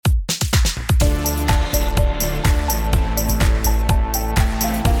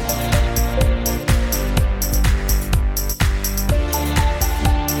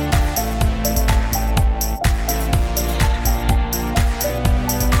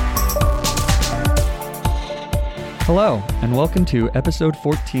Hello, and welcome to episode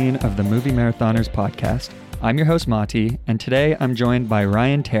 14 of the Movie Marathoners podcast. I'm your host, Mati, and today I'm joined by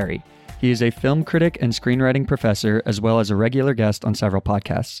Ryan Terry. He is a film critic and screenwriting professor, as well as a regular guest on several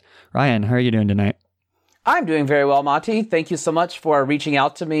podcasts. Ryan, how are you doing tonight? I'm doing very well, Mati. Thank you so much for reaching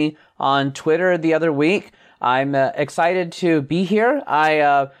out to me on Twitter the other week. I'm excited to be here.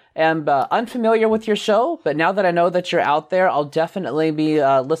 I am unfamiliar with your show, but now that I know that you're out there, I'll definitely be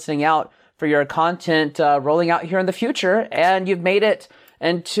listening out for your content rolling out here in the future. And you've made it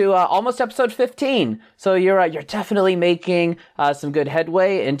into almost episode 15. So you're definitely making some good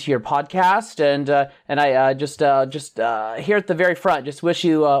headway into your podcast. And I just here at the very front, just wish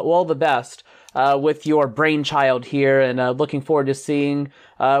you all the best with your brainchild here, and looking forward to seeing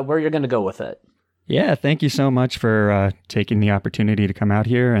where you're going to go with it. Yeah, thank you so much for taking the opportunity to come out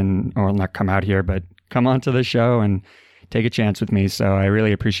here or not come out here, but come onto the show and take a chance with me. So I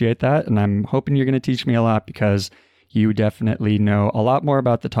really appreciate that. And I'm hoping you're going to teach me a lot because you definitely know a lot more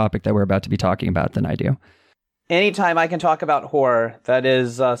about the topic that we're about to be talking about than I do. Anytime I can talk about horror, that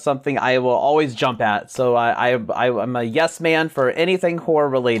is something I will always jump at. So I'm a yes man for anything horror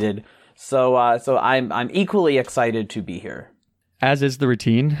related. So I'm equally excited to be here. As is the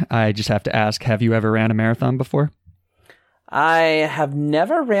routine, I just have to ask, have you ever ran a marathon before? I have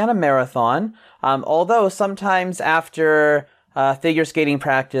never ran a marathon, although sometimes after figure skating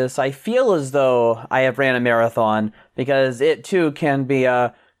practice, I feel as though I have ran a marathon because it too can be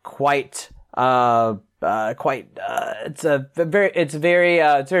it's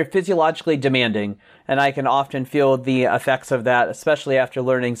very physiologically demanding, and I can often feel the effects of that, especially after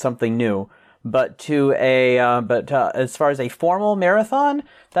learning something new. But as far as a formal marathon,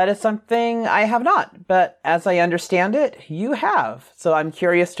 that is something I have not. But as I understand it, you have. So I'm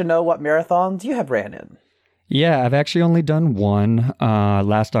curious to know what marathons you have ran in. Yeah, I've actually only done one.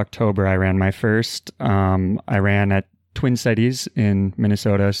 Last October, I ran my first. I ran at Twin Cities in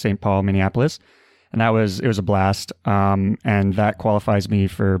Minnesota, St. Paul, Minneapolis. And it was a blast. And that qualifies me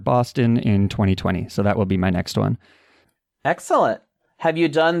for Boston in 2020. So that will be my next one. Excellent. Have you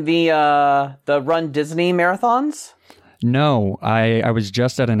done the Run Disney marathons? No, I was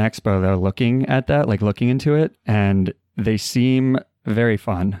just at an expo though, looking into it, and they seem very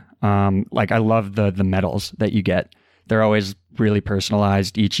fun. I love the medals that you get. They're always really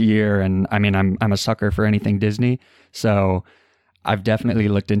personalized each year, and I mean, I'm a sucker for anything Disney, so I've definitely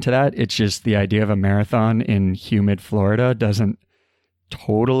looked into that. It's just the idea of a marathon in humid Florida doesn't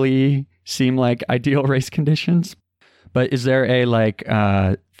totally seem like ideal race conditions. But is there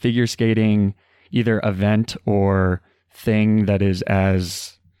a figure skating either event or thing that is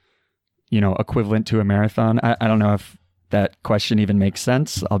as, equivalent to a marathon? I don't know if that question even makes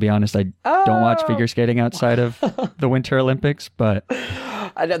sense. I'll be honest, I don't watch figure skating outside of the Winter Olympics, but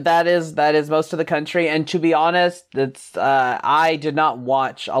that is most of the country. And to be honest, I did not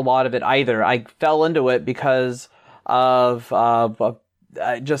watch a lot of it either. I fell into it because of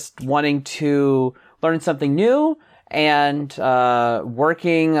just wanting to learn something new. And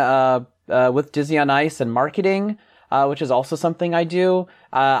working with Disney on Ice and marketing, which is also something I do.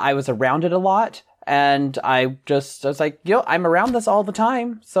 I was around it a lot, and I was like, I'm around this all the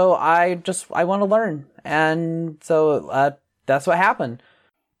time, so I want to learn, and so that's what happened.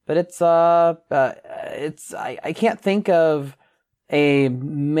 But I can't think of a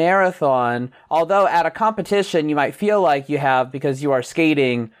marathon, although at a competition you might feel like you have because you are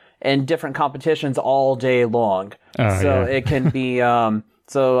skating in different competitions all day long. It can be,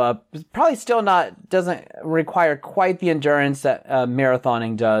 probably still doesn't require quite the endurance that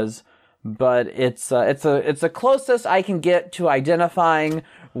marathoning does, but it's the closest I can get to identifying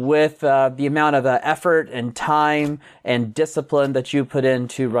with the amount of effort and time and discipline that you put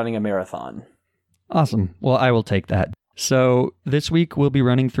into running a marathon. Awesome. Well, I will take that. So this week we'll be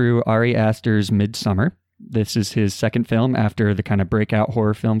running through Ari Aster's Midsommar. This is his second film after the kind of breakout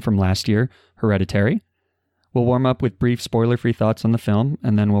horror film from last year, Hereditary. We'll warm up with brief spoiler-free thoughts on the film,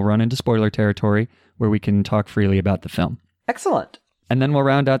 and then we'll run into spoiler territory where we can talk freely about the film. Excellent. And then we'll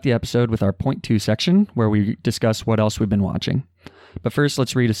round out the episode with our Point 2 section, where we discuss what else we've been watching. But first,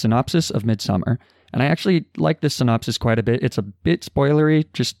 let's read a synopsis of Midsommar. And I actually like this synopsis quite a bit. It's a bit spoilery,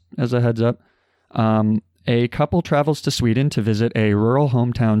 just as a heads up. A couple travels to Sweden to visit a rural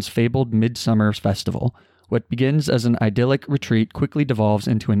hometown's fabled Midsummer Festival. What begins as an idyllic retreat quickly devolves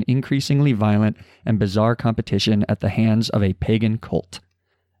into an increasingly violent and bizarre competition at the hands of a pagan cult.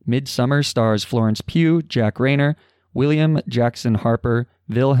 Midsommar stars Florence Pugh, Jack Rayner, William Jackson Harper,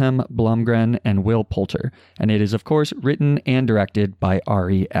 Wilhelm Blomgren, and Will Poulter, and it is, of course, written and directed by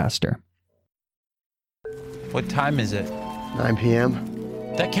Ari Aster. What time is it? 9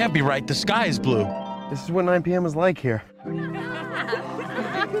 p.m. That can't be right. The sky is blue. This is what 9 p.m. is like here.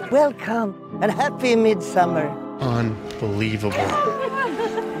 Welcome and happy midsummer. Unbelievable.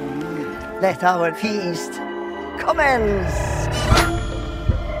 Let our feast commence.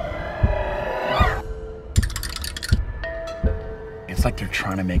 It's like they're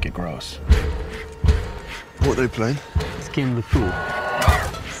trying to make it gross. What are they playing? Skin the Fool.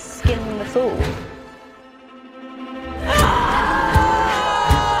 Skin the Fool.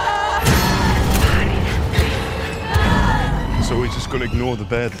 So we're just gonna ignore the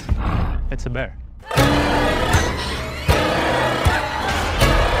bed? It's a bear.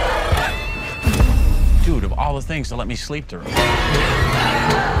 Dude, of all the things to let me sleep through.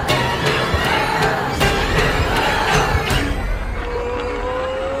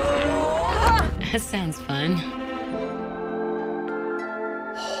 That sounds fun.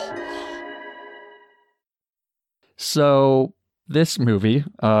 So this movie,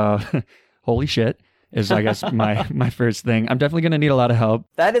 holy shit, is I guess my first thing. I'm definitely gonna need a lot of help.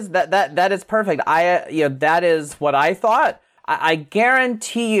 That is perfect. That is what I thought. I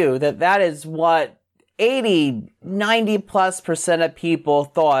guarantee you that is what 80-90% of people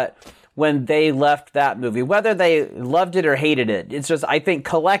thought when they left that movie, whether they loved it or hated it. It's just, I think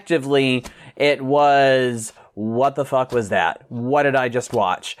collectively it was, what the fuck was that? What did I just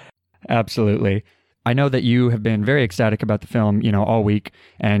watch? Absolutely. I know that you have been very ecstatic about the film, all week,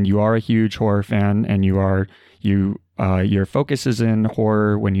 and you are a huge horror fan, and your focus is in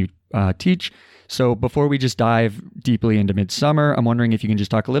horror when you teach. So before we just dive deeply into Midsummer, I'm wondering if you can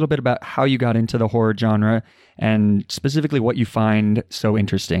just talk a little bit about how you got into the horror genre and specifically what you find so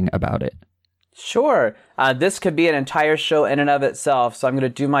interesting about it. Sure. This could be an entire show in and of itself, so I'm going to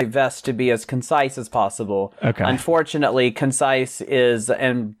do my best to be as concise as possible. Okay. Unfortunately, concise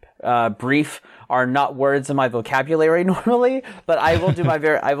and brief are not words in my vocabulary normally, but I will do my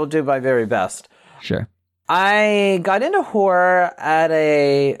very best. Sure. I got into horror at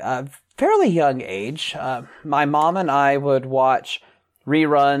a fairly young age. My mom and I would watch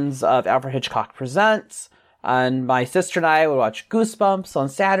reruns of Alfred Hitchcock Presents, and my sister and I would watch Goosebumps on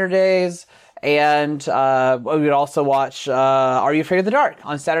Saturdays, and we would also watch Are You Afraid of the Dark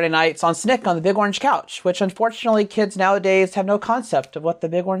on Saturday nights on Snick on the Big Orange Couch, which unfortunately kids nowadays have no concept of what the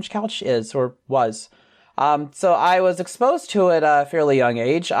Big Orange Couch is or was. So I was exposed to it at a fairly young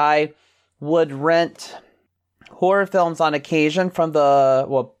age. I would rent horror films on occasion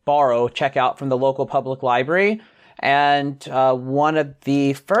check out from the local public library. And one of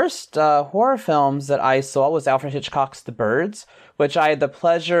the first horror films that I saw was Alfred Hitchcock's The Birds, which I had the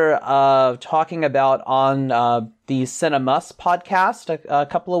pleasure of talking about on the Cinemus podcast a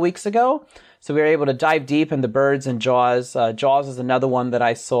couple of weeks ago. So we were able to dive deep into Birds and Jaws. Jaws is another one that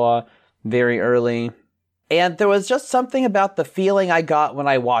I saw very early. And there was just something about the feeling I got when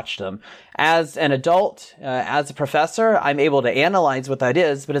I watched them. As an adult, as a professor, I'm able to analyze what that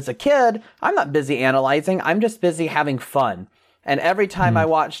is. But as a kid, I'm not busy analyzing. I'm just busy having fun. And every time I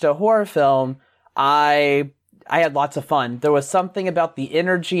watched a horror film, I had lots of fun. There was something about the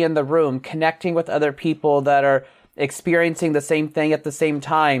energy in the room, connecting with other people that are experiencing the same thing at the same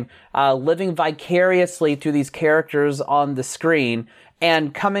time, living vicariously through these characters on the screen,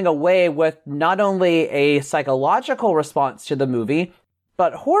 and coming away with not only a psychological response to the movie,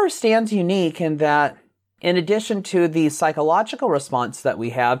 but horror stands unique in that, in addition to the psychological response that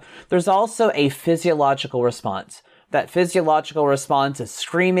we have, there's also a physiological response. That physiological response is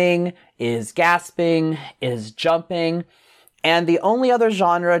screaming, is gasping, is jumping. And the only other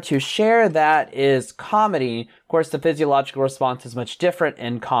genre to share that is comedy. Of course, the physiological response is much different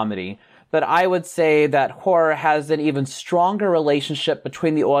in comedy. But I would say that horror has an even stronger relationship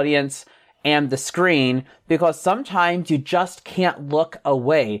between the audience and the screen, because sometimes you just can't look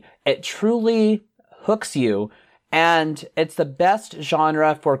away. It truly hooks you. And it's the best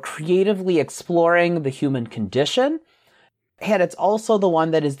genre for creatively exploring the human condition. And it's also the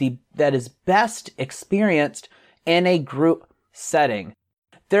one that is best experienced in a group setting.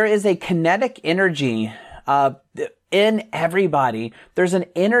 There is a kinetic energy in everybody. There's an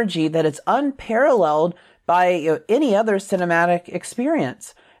energy that is unparalleled by any other cinematic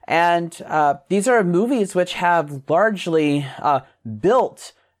experience. And these are movies which have largely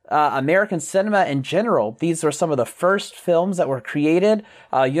built American cinema in general. These were some of the first films that were created.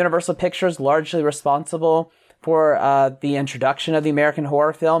 Universal Pictures largely responsible for the introduction of the American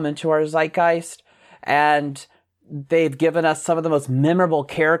horror film into our zeitgeist. And they've given us some of the most memorable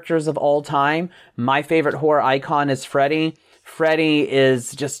characters of all time. My favorite horror icon is Freddy. Freddy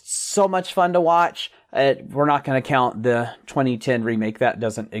is just so much fun to watch. We're not going to count the 2010 remake. That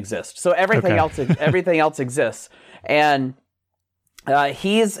doesn't exist. So everything else exists. And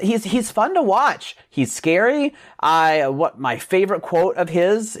He's fun to watch. He's scary. What my favorite quote of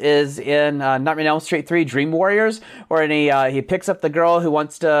his is in Nightmare on Elm Street 3: Dream Warriors, where he picks up the girl who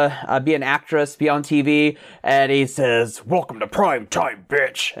wants to be an actress, be on TV, and he says, "Welcome to prime time,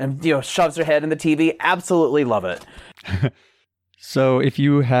 bitch," and shoves her head in the TV. Absolutely love it. So if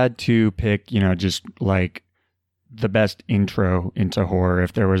you had to pick, just like the best intro into horror,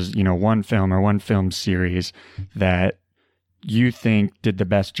 if there was, one film or one film series that you think did the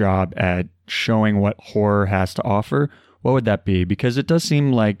best job at showing what horror has to offer, what would that be? Because it does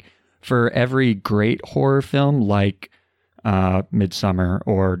seem like for every great horror film like Midsommar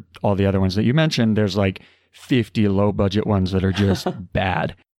or all the other ones that you mentioned, there's like 50 low budget ones that are just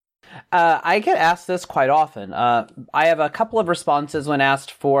bad. I get asked this quite often. I have a couple of responses when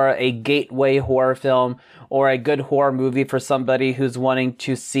asked for a gateway horror film or a good horror movie for somebody who's wanting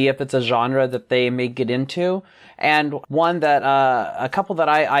to see if it's a genre that they may get into. And one that, a couple that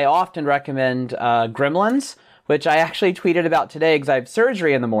I often recommend, Gremlins, which I actually tweeted about today because I have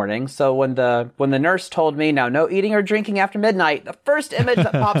surgery in the morning. So when the nurse told me, now no eating or drinking after midnight, the first image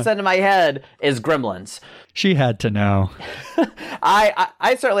that pops into my head is Gremlins. She had to know.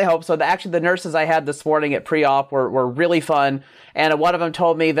 I certainly hope so. Actually, the nurses I had this morning at pre-op were really fun. And one of them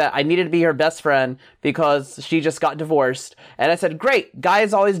told me that I needed to be her best friend because she just got divorced. And I said, great,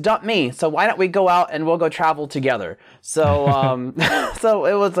 guys always dump me. So why don't we go out and we'll go travel together? So, so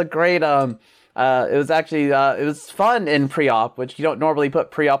it was a great, it was actually, it was fun in pre-op, which you don't normally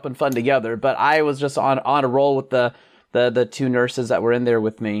put pre-op and fun together. But I was just on a roll with the two nurses that were in there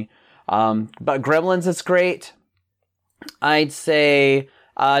with me. But Gremlins is great. I'd say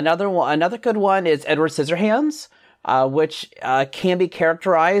another good one is Edward Scissorhands, which can be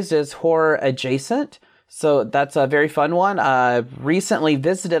characterized as horror adjacent. So that's a very fun one. Recently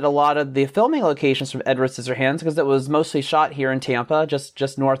visited a lot of the filming locations from Edward Scissorhands because it was mostly shot here in Tampa,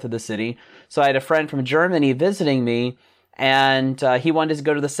 just north of the city. So I had a friend from Germany visiting me, and he wanted to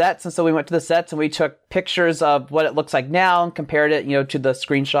go to the sets, and so we went to the sets and we took pictures of what it looks like now and compared it, to the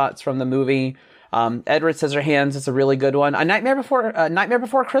screenshots from the movie. Edward Scissorhands is a really good one. A Nightmare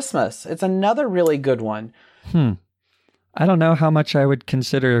Before Christmas. It's another really good one. I don't know how much I would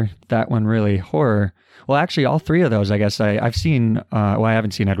consider that one really horror. Well, actually, all three of those, I guess I've seen. I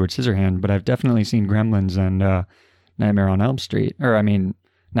haven't seen Edward Scissorhands, but I've definitely seen Gremlins and Nightmare on Elm Street,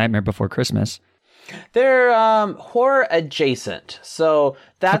 Nightmare Before Christmas. They're horror adjacent, so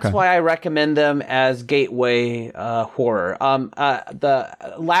that's why I recommend them as gateway horror.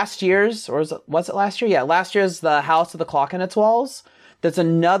 The last year's, or was it last year? Yeah, last year's The House of the Clock in Its Walls. That's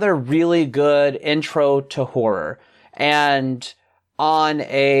another really good intro to horror. And on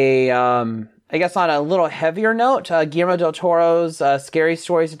I guess on a little heavier note, Guillermo del Toro's Scary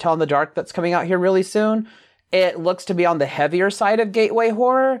Stories to Tell in the Dark that's coming out here really soon. It looks to be on the heavier side of gateway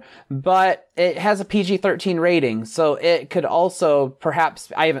horror, but it has a PG-13 rating, so it could also perhaps,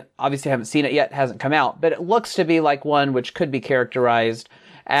 I haven't seen it yet, it hasn't come out, but it looks to be like one which could be characterized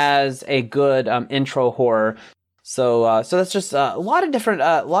as a good intro horror. So that's just a lot of different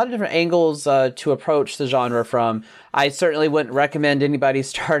angles to approach the genre from. I certainly wouldn't recommend anybody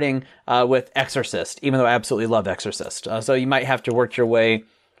starting with Exorcist, even though I absolutely love Exorcist. So you might have to work your way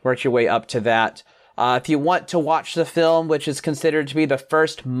up to that. If you want to watch the film, which is considered to be the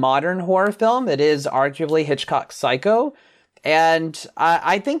first modern horror film, it is arguably Hitchcock's Psycho. And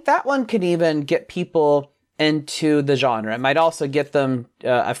I think that one can even get people into the genre. It might also get them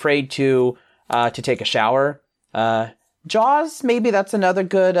afraid to take a shower. Jaws, maybe that's another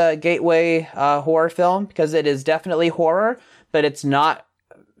good gateway horror film, because it is definitely horror, but it's not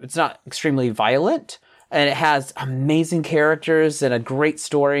extremely violent, and it has amazing characters and a great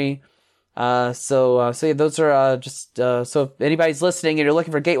story. So yeah, those are just so if anybody's listening and you're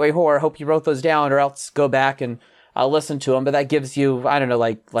looking for gateway horror, hope you wrote those down, or else go back and listen to them. But that gives you, I don't know,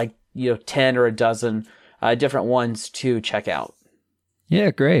 like 10 or a dozen different ones to check out.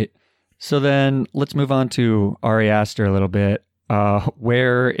 Yeah, great. So then let's move on to Ari Aster a little bit.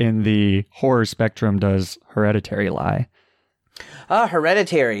 Where in the horror spectrum does Hereditary lie?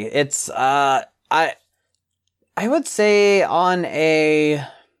 Hereditary. It's I would say on a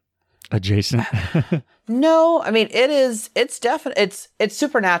adjacent. No, I mean it's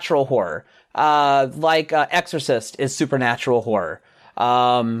supernatural horror. Like Exorcist is supernatural horror.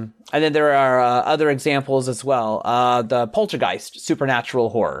 And then there are other examples as well. The Poltergeist, supernatural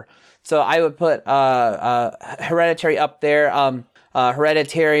horror. So I would put Hereditary up there.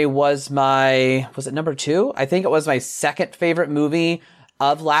 Hereditary was it number 2? I think it was my second favorite movie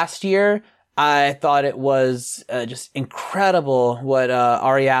of last year. I thought it was just incredible what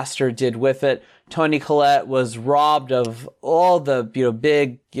Ari Aster did with it, Toni Collette was robbed of all the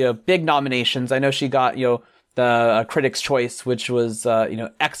big nominations. I know she got the Critics' Choice, which was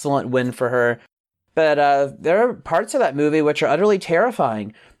excellent win for her. But there are parts of that movie which are utterly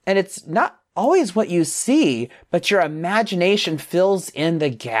terrifying, and it's not always what you see, but your imagination fills in the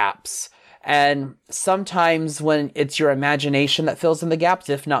gaps. And sometimes when it's your imagination that fills in the gaps,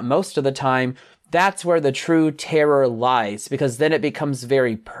 if not most of the time, that's where the true terror lies, because then it becomes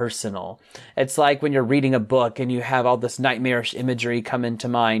very personal. It's like when you're reading a book and you have all this nightmarish imagery come into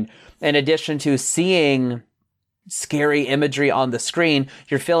mind. In addition to seeing scary imagery on the screen,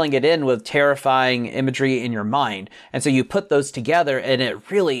 you're filling it in with terrifying imagery in your mind. And so you put those together and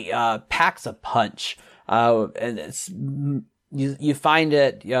it really packs a punch. And you find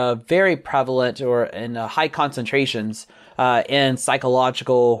it very prevalent or in high concentrations in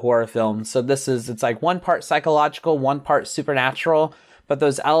psychological horror films. So it's like one part psychological, one part supernatural, but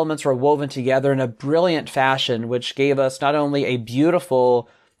those elements were woven together in a brilliant fashion, which gave us not only a beautiful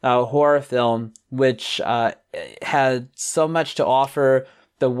horror film, which had so much to offer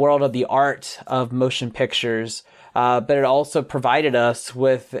the world of the art of motion pictures, but it also provided us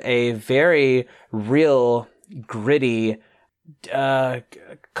with a very real, gritty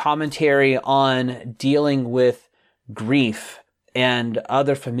commentary on dealing with grief and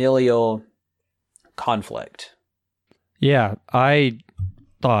other familial conflict. Yeah, I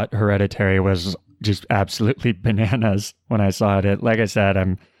thought Hereditary was just absolutely bananas when I saw it. Like I said,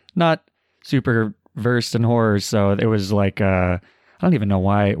 I'm not super versed in horror, so it was like I don't even know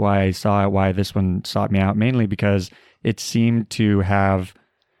why I saw it, why this one sought me out, mainly because it seemed to have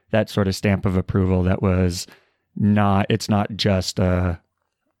that sort of stamp of approval that was it's not just a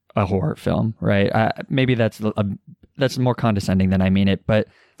horror film, right? Maybe that's more condescending than I mean it, but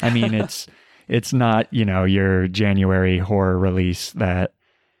I mean it's not, your January horror release that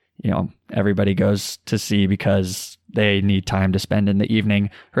everybody goes to see because they need time to spend in the evening.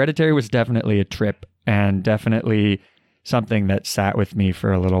 Hereditary was definitely a trip and definitely something that sat with me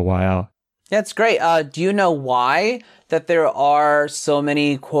for a little while. That's great. Do you know why that there are so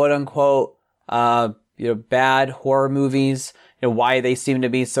many quote unquote bad horror movies? Why they seem to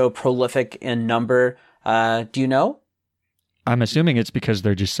be so prolific in number? Do you know? I'm assuming it's because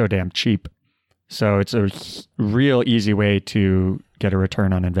they're just so damn cheap. So it's a real easy way to get a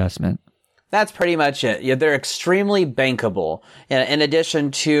return on investment. That's pretty much it. Yeah, they're extremely bankable. In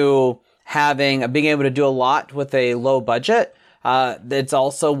addition to being able to do a lot with a low budget, it's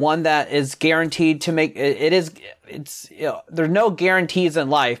also one that is guaranteed to make there's no guarantees in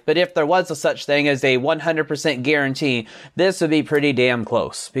life, but if there was a such thing as a 100% guarantee, this would be pretty damn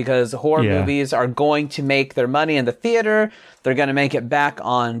close, because horror movies are going to make their money in the theater. They're going to make it back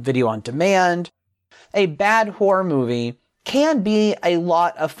on video on demand. A bad horror movie can be a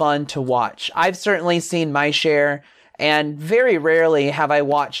lot of fun to watch. I've certainly seen my share, and very rarely have I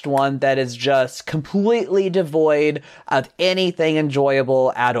watched one that is just completely devoid of anything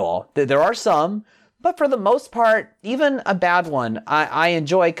enjoyable at all. There are some, but for the most part, even a bad one, I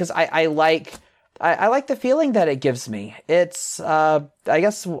enjoy, because I like the feeling that it gives me. It's, I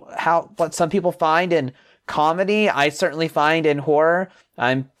guess, what some people find in comedy, I certainly find in horror.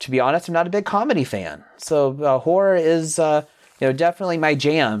 To be honest, I'm not a big comedy fan. So horror is, definitely my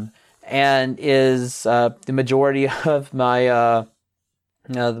jam, and is the majority of my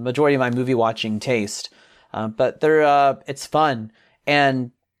movie watching taste. But it's fun,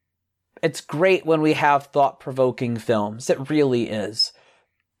 and it's great when we have thought-provoking films. It really is.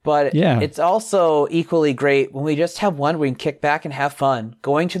 But it's also equally great when we just have one where we can kick back and have fun.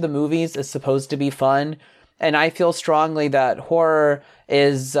 Going to the movies is supposed to be fun, and I feel strongly that horror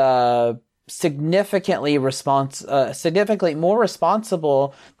is significantly more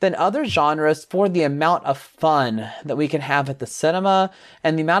responsible than other genres for the amount of fun that we can have at the cinema,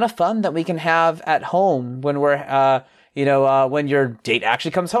 and the amount of fun that we can have at home when we're when your date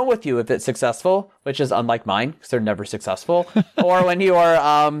actually comes home with you, if it's successful, which is unlike mine, because they're never successful, or when you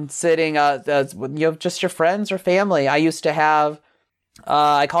are sitting, just your friends or family. I used to have,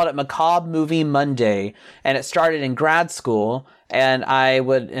 I called it Macabre Movie Monday, and it started in grad school, and I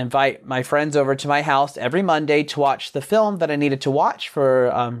would invite my friends over to my house every Monday to watch the film that I needed to watch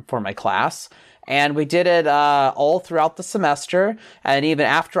for my class. And we did it all throughout the semester. And even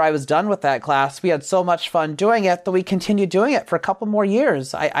after I was done with that class, we had so much fun doing it that we continued doing it for a couple more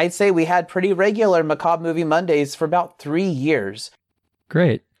years. I'd say we had pretty regular Macabre Movie Mondays for about 3 years.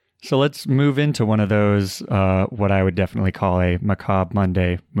 Great. So let's move into one of those, what I would definitely call a Macabre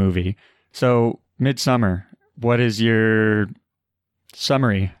Monday movie. So Midsommar, what is your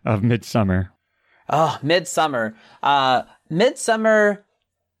summary of Midsommar? Oh, Midsommar. Midsommar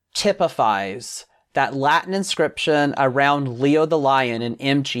typifies that Latin inscription around Leo the Lion in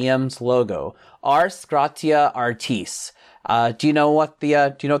MGM's logo, Ars Gratia Artis. Do you know what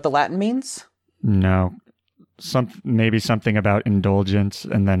the Latin means? No. Maybe something about indulgence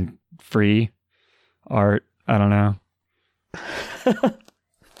and then free art. I don't know.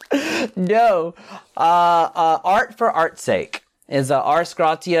 No. Art for art's sake is Ars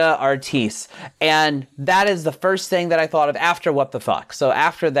Gratia Artis. And that is the first thing that I thought of after What the Fuck. So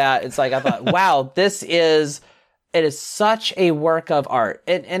after that, it's like, I thought, wow, it is such a work of art.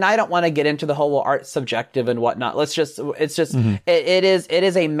 And I don't want to get into the whole art subjective and whatnot. It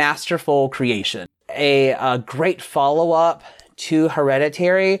is a masterful creation. A great follow-up to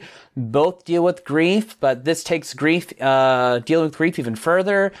Hereditary. Both deal with grief, but this takes dealing with grief even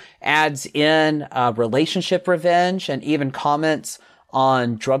further, adds in relationship revenge, and even comments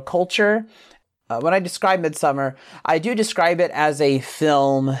on drug culture. When I describe Midsommar, I do describe it as a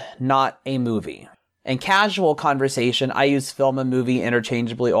film, not a movie. In casual conversation, I use film and movie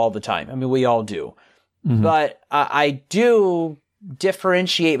interchangeably all the time. I mean, we all do. Mm-hmm. But I do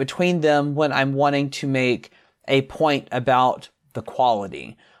differentiate between them when I'm wanting to make a point about the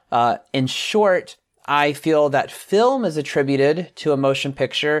quality. In short, I feel that film is attributed to a motion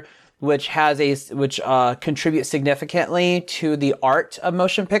picture, which contributes significantly to the art of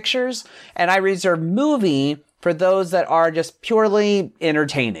motion pictures, and I reserve movie for those that are just purely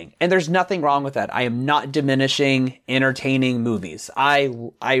entertaining. And there's nothing wrong with that. I am not diminishing entertaining movies.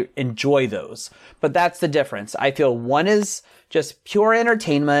 I enjoy those. But that's the difference. I feel one is just pure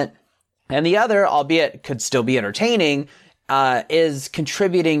entertainment, and the other, albeit could still be entertaining, is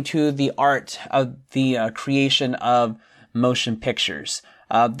contributing to the art of the creation of motion pictures.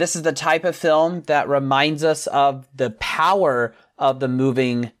 This is the type of film that reminds us of the power of the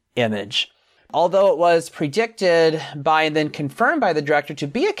moving image. Although it was predicted by and then confirmed by the director to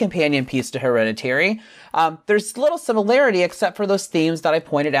be a companion piece to Hereditary, there's little similarity except for those themes that I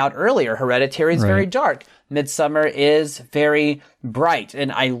pointed out earlier. Hereditary is very dark. Midsommar is very bright.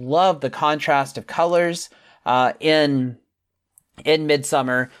 And I love the contrast of colors in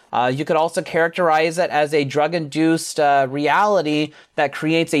Midsommar. You could also characterize it as a drug-induced reality that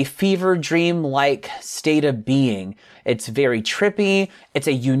creates a fever dream-like state of being. It's very trippy. It's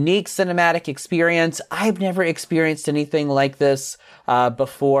a unique cinematic experience. I've never experienced anything like this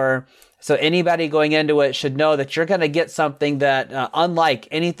before. So anybody going into it should know that you're going to get something that unlike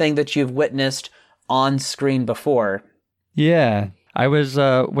anything that you've witnessed on screen before. Yeah. I was,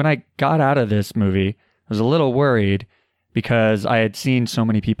 when I got out of this movie, I was a little worried because I had seen so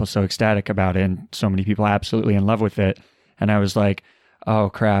many people so ecstatic about it and so many people absolutely in love with it. And I was like, oh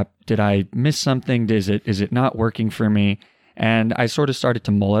crap, did I miss something? Is it not working for me? And I sort of started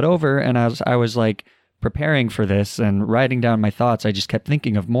to mull it over, and I was like preparing for this and writing down my thoughts. I just kept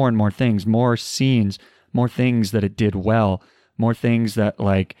thinking of more and more things, more scenes, more things that it did well, more things that,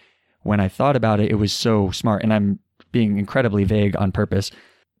 like, when I thought about it, it was so smart. And I'm being incredibly vague on purpose.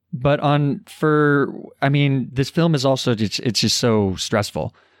 But this film is also, it's just so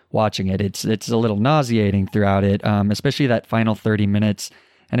stressful watching it. It's a little nauseating throughout it, especially that final 30 minutes.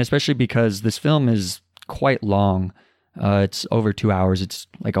 And especially because this film is quite long. It's over 2 hours. It's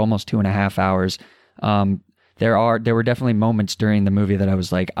like almost 2.5 hours. There were definitely moments during the movie that I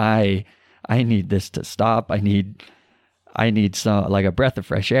was like, I need this to stop. I need some, like, a breath of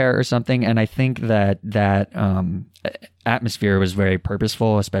fresh air or something. And I think that atmosphere was very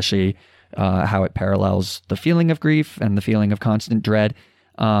purposeful, especially how it parallels the feeling of grief and the feeling of constant dread.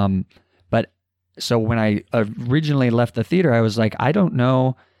 But so when I originally left the theater, I was like, I don't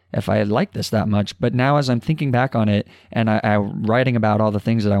know if I liked this that much. But now as I'm thinking back on it and I'm writing about all the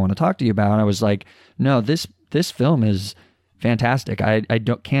things that I want to talk to you about, I was like, no, this film is fantastic. I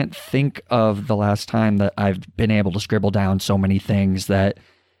can't think of the last time that I've been able to scribble down so many things that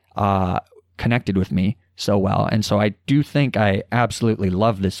connected with me so well. And so I do think I absolutely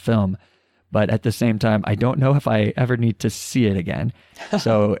love this film, but at the same time, I don't know if I ever need to see it again.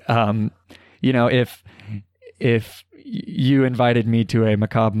 So, if you invited me to a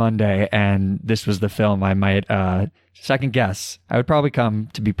Macabre Monday and this was the film, I might second guess. I would probably come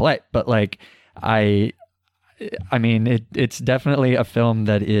to be polite, but like it's definitely a film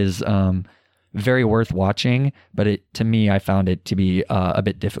that is very worth watching, but to me, I found it to be a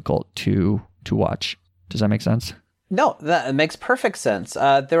bit difficult to watch. Does that make sense? No, that makes perfect sense.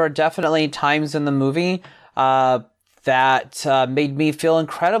 There are definitely times in the movie that made me feel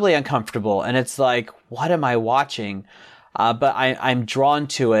incredibly uncomfortable, and it's like, what am I watching? But I'm drawn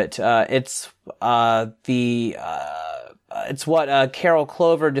to it. It's the it's what Carol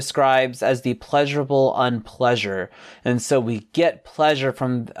Clover describes as the pleasurable unpleasure. And so we get pleasure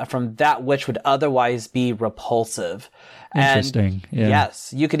from that which would otherwise be repulsive. Interesting. And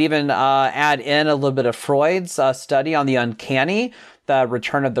yes, you could even add in a little bit of Freud's study on the uncanny, the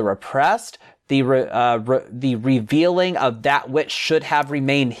return of the repressed, the revealing of that which should have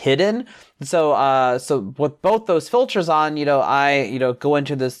remained hidden. So with both those filters on, I go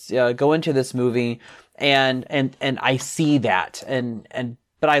into this movie and I see that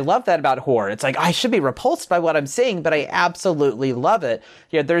but I love that about horror. It's like I should be repulsed by what I'm seeing, but I absolutely love it.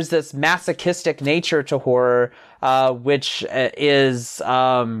 There's this masochistic nature to horror, which is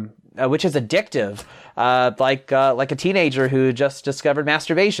addictive. Like a teenager who just discovered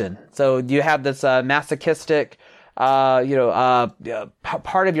masturbation. So you have this masochistic, part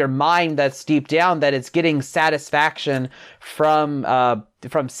of your mind that's deep down that it's getting satisfaction from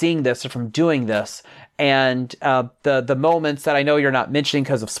seeing this or from doing this. And the moments that I know you're not mentioning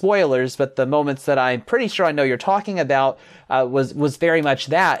because of spoilers, but the moments that I'm pretty sure I know you're talking about was very much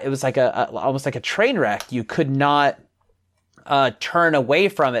that. It was like almost like a train wreck. You could not turn away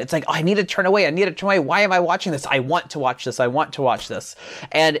from it. It's like, I need to turn away. Why am I watching this? I want to watch this.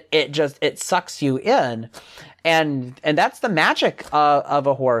 And it sucks you in. And that's the magic of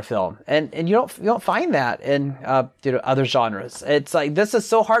a horror film. And you don't find that in other genres. It's like, this is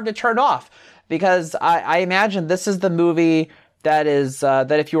so hard to turn off because I imagine this is the movie that is,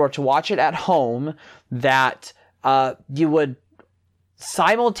 that if you were to watch it at home, that you would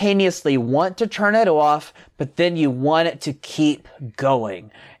simultaneously want to turn it off, but then you want it to keep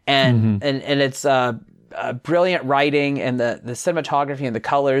going. And it's brilliant writing and the cinematography and the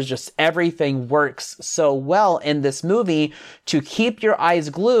colors, just everything works so well in this movie to keep your eyes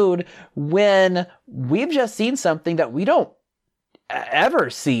glued when we've just seen something that we don't ever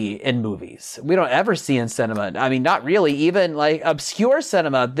see in movies. We don't ever see in cinema. I mean, not really. Even like obscure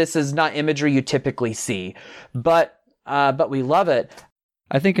cinema, this is not imagery you typically see, but we love it.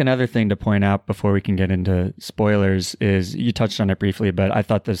 I think another thing to point out before we can get into spoilers is, you touched on it briefly, but I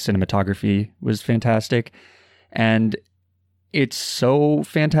thought the cinematography was fantastic. And it's so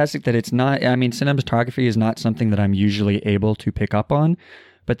fantastic that it's not, cinematography is not something that I'm usually able to pick up on,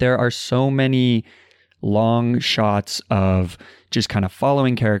 but there are so many long shots of just kind of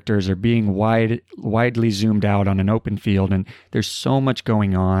following characters or being widely zoomed out on an open field. And there's so much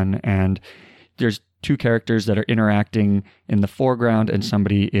going on, and there's two characters that are interacting in the foreground and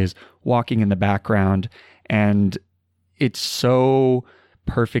somebody is walking in the background. And it's so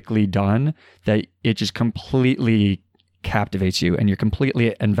perfectly done that it just completely captivates you and you're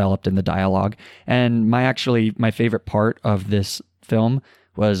completely enveloped in the dialogue. And my favorite part of this film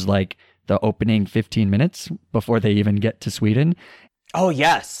was like the opening 15 minutes before they even get to Sweden. Oh,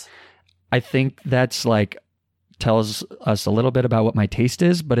 yes. I think that's like tells us a little bit about what my taste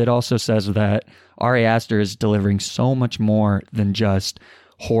is, but it also says that Ari Aster is delivering so much more than just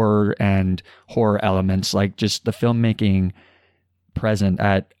horror and horror elements, like just the filmmaking present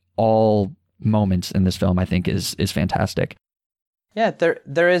at all moments in this film, I think is fantastic. Yeah,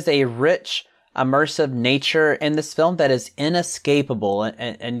 there is a rich, immersive nature in this film that is inescapable,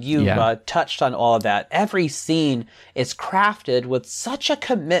 and you touched on all of that. Every scene is crafted with such a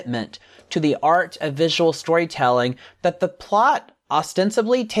commitment to the art of visual storytelling that the plot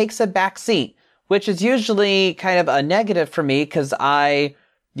ostensibly takes a back seat, which is usually kind of a negative for me because I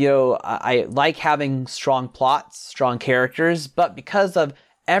like having strong plots, strong characters, but because of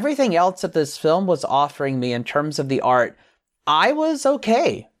everything else that this film was offering me in terms of the art, I was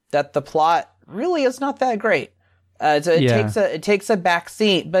okay that the plot really is not that great. It takes a back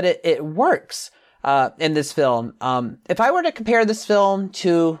seat, but it works in this film. If I were to compare this film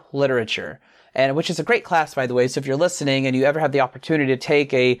to literature, and which is a great class, by the way, so if you're listening and you ever have the opportunity to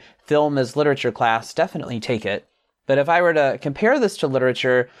take a film as literature class, definitely take it. But if I were to compare this to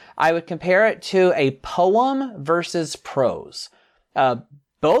literature, I would compare it to a poem versus prose.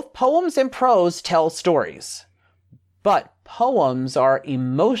 Both poems and prose tell stories, but poems are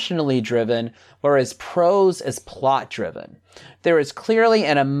emotionally driven, whereas prose is plot driven. There is clearly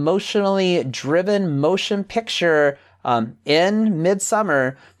an emotionally driven motion picture in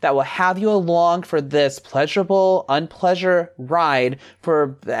Midsommar that will have you along for this pleasurable, unpleasure ride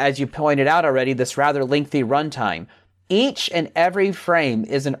for, as you pointed out already, this rather lengthy runtime. Each and every frame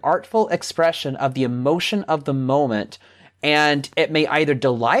is an artful expression of the emotion of the moment, and it may either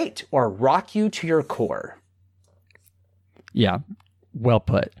delight or rock you to your core. Yeah, well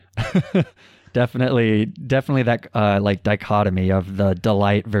put. Definitely that like dichotomy of the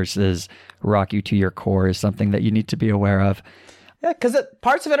delight versus rock you to your core is something that you need to be aware of. Yeah, because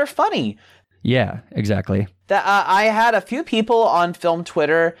parts of it are funny. Yeah, exactly. that I had a few people on film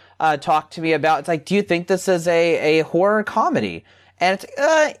Twitter talk to me about. It's like, do you think this is a horror comedy? And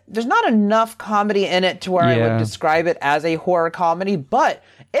it's, there's not enough comedy in it to where I would describe it as a horror comedy, but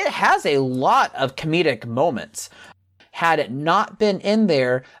it has a lot of comedic moments. Had it not been in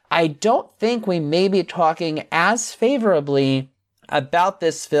there, I don't think we may be talking as favorably about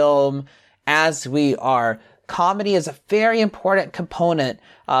this film as we are. Comedy is a very important component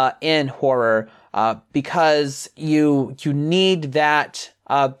in horror because you need that.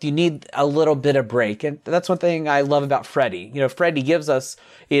 You need a little bit of break, and that's one thing I love about Freddy. Freddy gives us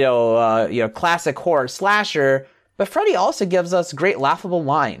classic horror slasher, but Freddy also gives us great laughable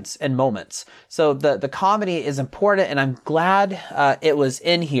lines and moments. So the comedy is important, and I'm glad it was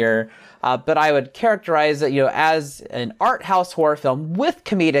in here. But I would characterize it, as an art house horror film with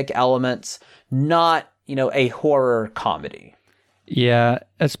comedic elements, not a horror comedy. Yeah,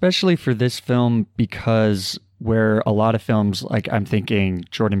 especially for this film, because where a lot of films, like I'm thinking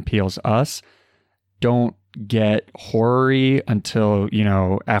Jordan Peele's Us, don't get horror-y until,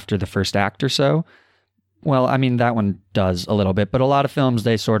 after the first act or so. Well, I mean, that one does a little bit, but a lot of films,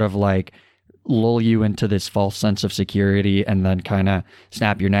 they sort of like lull you into this false sense of security and then kind of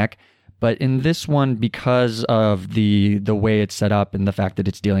snap your neck. But in this one, because of the way it's set up and the fact that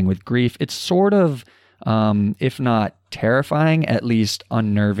it's dealing with grief, it's sort of, if not terrifying, at least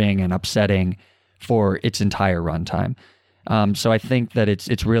unnerving and upsetting for its entire runtime. So I think that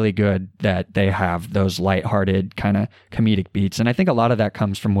it's really good that they have those lighthearted kind of comedic beats. And I think a lot of that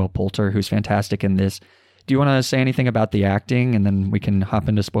comes from Will Poulter, who's fantastic in this. Do you want to say anything about the acting, and then we can hop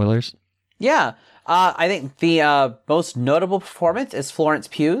into spoilers? Yeah. I think the most notable performance is Florence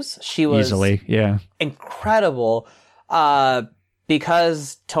Pugh's. She was easily, incredible.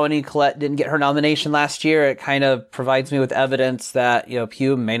 Because Toni Collette didn't get her nomination last year, it kind of provides me with evidence that,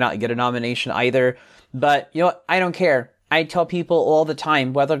 Pugh may not get a nomination either. But, what? I don't care. I tell people all the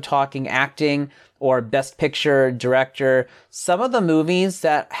time, whether talking acting or best picture, director, some of the movies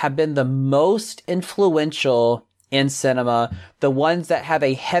that have been the most influential in cinema, the ones that have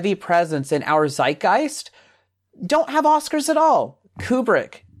a heavy presence in our zeitgeist, don't have Oscars at all.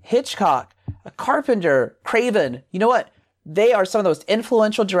 Kubrick, Hitchcock, Carpenter, Craven. You know what? They are some of the most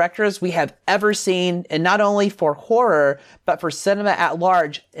influential directors we have ever seen, and not only for horror, but for cinema at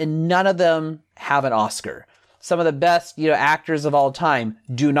large, and none of them have an Oscar. Some of the best, actors of all time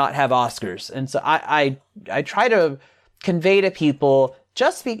do not have Oscars. And so I try to convey to people,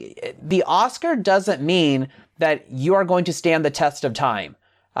 the Oscar doesn't mean that you are going to stand the test of time.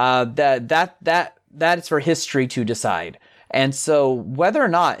 That is for history to decide. And so whether or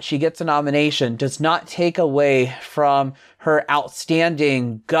not she gets a nomination does not take away from her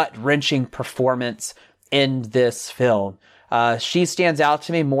outstanding, gut-wrenching performance in this film. She stands out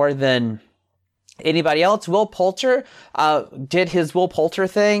to me more than anybody else. Will Poulter did his Will Poulter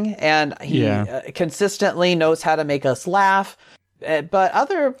thing, and he consistently knows how to make us laugh. But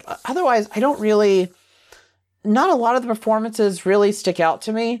otherwise, not a lot of the performances really stick out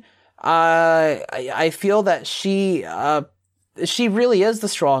to me. I feel that she really is the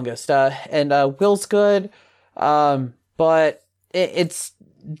strongest, and Will's good, but it's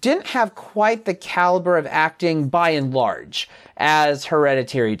didn't have quite the caliber of acting by and large as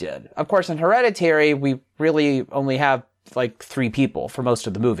Hereditary did. Of course, in Hereditary, we really only have like 3 people for most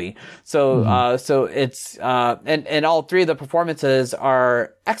of the movie. So, so it's, and all 3 of the performances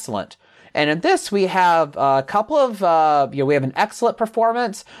are excellent. And in this, we have a couple of, we have an excellent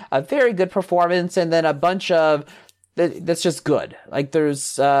performance, a very good performance, and then a bunch of, that's just good. Like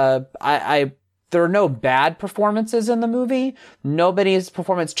there's, there are no bad performances in the movie. Nobody's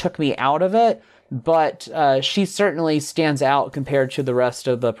performance took me out of it, but she certainly stands out compared to the rest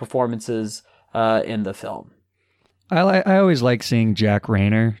of the performances in the film. I always like seeing Jack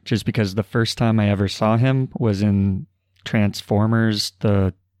Reynor, just because the first time I ever saw him was in Transformers,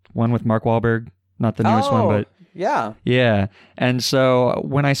 the one with Mark Wahlberg, not the newest one, but yeah. And so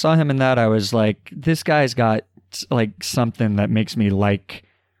when I saw him in that, I was like, this guy's got like something that makes me like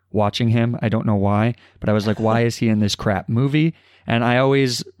watching him. I don't know why, but I was like, why is he in this crap movie? And I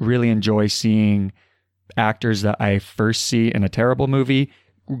always really enjoy seeing actors that I first see in a terrible movie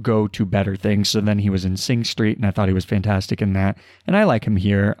go to better things. So then he was in Sing Street, and I thought he was fantastic in that. And I like him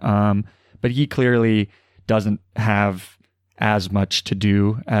here. But he clearly doesn't have as much to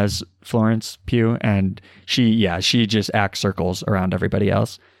do as Florence Pugh, and she just acts circles around everybody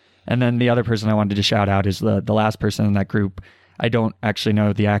else. And then the other person I wanted to shout out is the last person in that group. I don't actually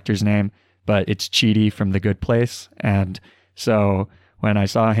know the actor's name, but it's Chidi from The Good Place. And so when I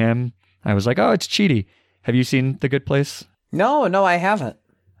saw him, I was like, oh, it's Chidi. Have you seen The Good Place? No, I haven't.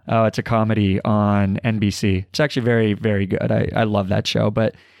 Oh, it's a comedy on NBC. It's actually very, very good. I love that show.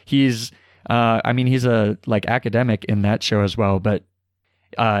 But he's a like academic in that show as well. But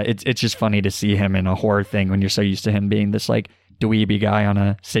it's just funny to see him in a horror thing when you're so used to him being this like dweeby guy on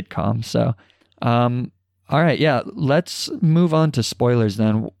a sitcom. So, all right, yeah, let's move on to spoilers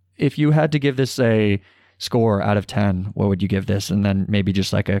then. If you had to give this a score out of 10, what would you give this? And then maybe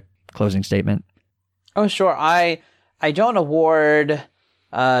just like a closing statement. Oh, sure. I don't award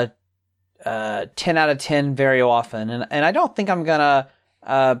 10 out of 10 very often, and I don't think I'm gonna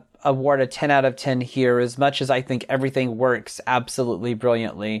award a 10 out of 10 here, as much as I think everything works absolutely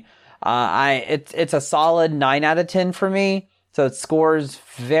brilliantly. It's a solid 9 out of 10 for me, so it scores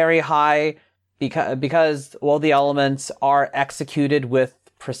very high because all the elements are executed with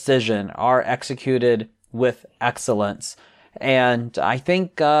precision, are executed with excellence. And I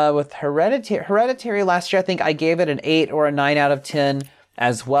think with Hereditary last year, I think I gave it an 8 or a 9 out of 10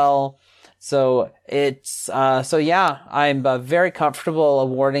 as well. So it's I'm very comfortable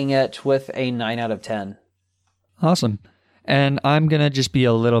awarding it with a 9 out of 10. Awesome. And I'm going to just be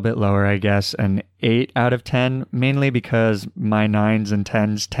a little bit lower, I guess, an 8 out of 10, mainly because my 9s and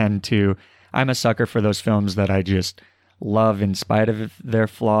 10s I'm a sucker for those films that I just love in spite of their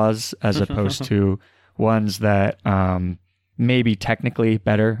flaws, as opposed to ones that maybe technically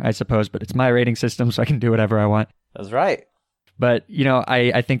better, I suppose, but it's my rating system, so I can do whatever I want. That's right. But,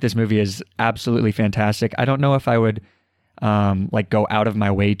 I think this movie is absolutely fantastic. I don't know if I would go out of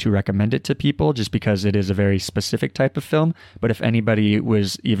my way to recommend it to people, just because it is a very specific type of film. But if anybody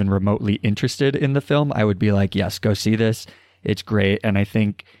was even remotely interested in the film, I would be like, yes, go see this. It's great. And I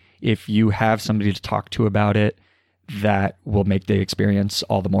think if you have somebody to talk to about it, that will make the experience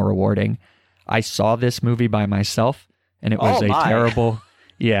all the more rewarding. I saw this movie by myself, and it was terrible.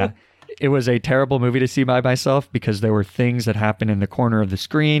 Yeah, it was a terrible movie to see by myself because there were things that happened in the corner of the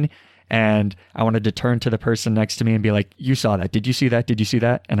screen, and I wanted to turn to the person next to me and be like, you saw that. Did you see that? Did you see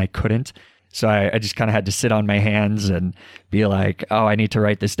that? And I couldn't. So I just kind of had to sit on my hands and be like, oh, I need to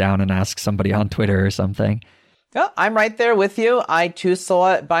write this down and ask somebody on Twitter or something. Yeah, I'm right there with you. I too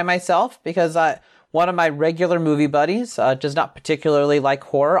saw it by myself because one of my regular movie buddies does not particularly like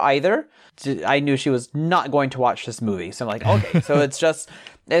horror either. I knew she was not going to watch this movie. So I'm like, okay, so it's just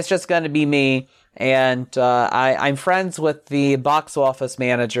going to be me. And I'm friends with the box office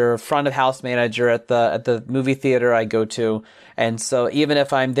manager, front of house manager at the movie theater I go to. And so even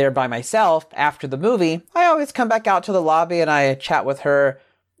if I'm there by myself after the movie, I always come back out to the lobby and I chat with her.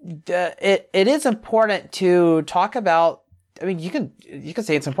 It is important to talk about. I mean, you can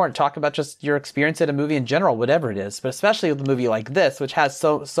say it's important to talk about just your experience at a movie in general, whatever it is, but especially with a movie like this, which has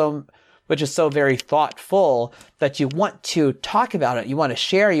which is so very thoughtful that you want to talk about it, you want to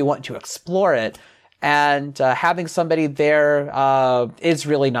share, you want to explore it, and having somebody there is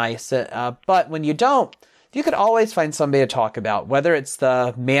really nice. But when you don't, you could always find somebody to talk about, whether it's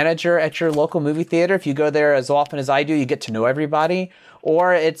the manager at your local movie theater. If you go there as often as I do, you get to know everybody,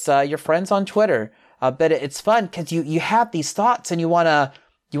 or it's your friends on Twitter. But it's fun because you have these thoughts and you wanna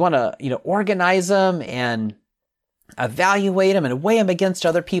organize them and evaluate them and weigh them against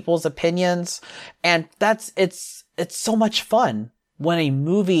other people's opinions, and it's so much fun when a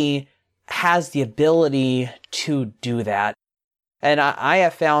movie has the ability to do that. And I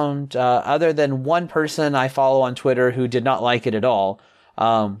have found, other than one person I follow on Twitter who did not like it at all,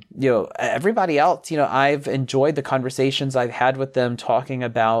 everybody else, I've enjoyed the conversations I've had with them talking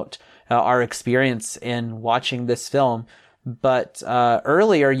about our experience in watching this film. But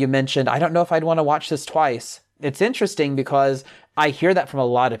earlier you mentioned, I don't know if I'd want to watch this twice. It's interesting because I hear that from a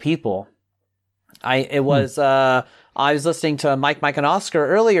lot of people. I was listening to Mike and Oscar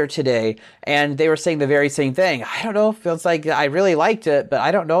earlier today, and they were saying the very same thing. I don't know if it's like I really liked it, but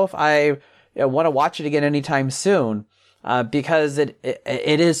I don't know if I want to watch it again anytime soon because it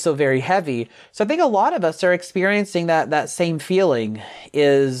is so very heavy. So I think a lot of us are experiencing that same feeling.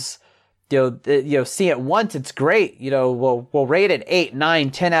 Is see it once, it's great. We'll rate it 8, 9,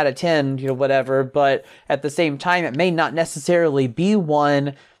 10 out of 10, whatever. But at the same time, it may not necessarily be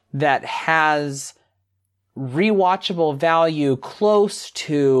one that has rewatchable value close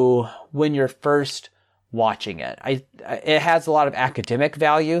to when you're first watching it. It has a lot of academic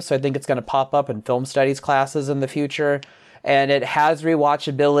value, so I think it's going to pop up in film studies classes in the future. And it has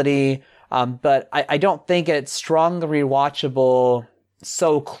rewatchability, but I don't think it's strongly rewatchable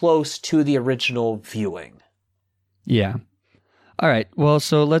so close to the original viewing. Yeah. All right. Well,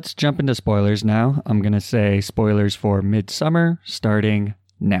 so let's jump into spoilers now. I'm going to say spoilers for Midsommar starting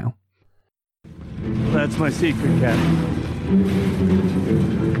now. That's my secret, Cat.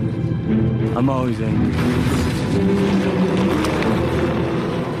 I'm always angry.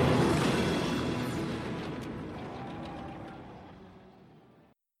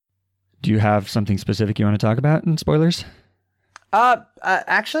 you have something specific you want to talk about in spoilers?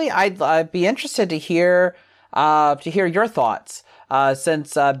 Actually, I'd be interested to hear your thoughts.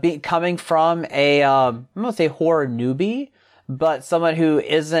 Since coming from a I'm gonna say horror newbie, but someone who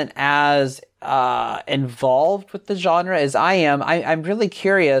isn't as involved with the genre as I am, I'm really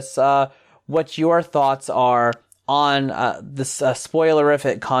curious what your thoughts are on this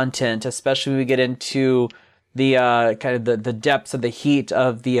spoilerific content, especially when we get into the kind of the depths of the heat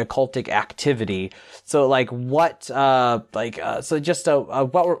of the occultic activity. So like what so just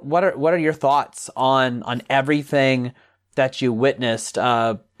what are your thoughts on everything that you witnessed?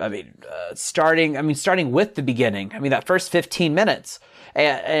 Starting with the beginning. I mean, that first 15 minutes.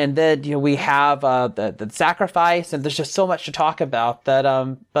 And then we have the sacrifice, and there's just so much to talk about that.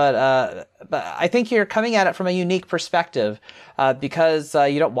 But I think you're coming at it from a unique perspective because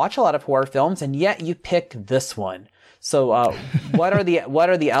you don't watch a lot of horror films, and yet you pick this one. So what are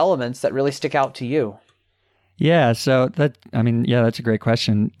the elements that really stick out to you? Yeah, so that's a great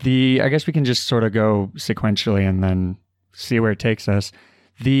question. I guess we can just sort of go sequentially and then see where it takes us.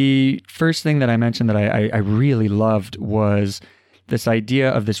 The first thing that I mentioned that I really loved was this idea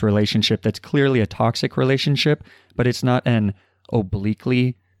of this relationship that's clearly a toxic relationship, but it's not an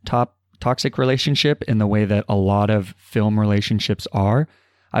obliquely toxic relationship in the way that a lot of film relationships are.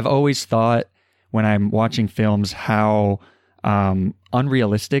 I've always thought when I'm watching films how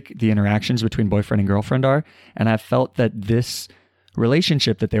unrealistic the interactions between boyfriend and girlfriend are, and I've felt that this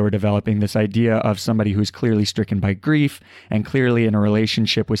relationship that they were developing, this idea of somebody who's clearly stricken by grief and clearly in a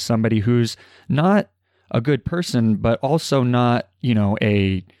relationship with somebody who's not a good person, but also not,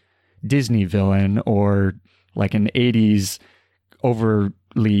 a Disney villain or like an 80s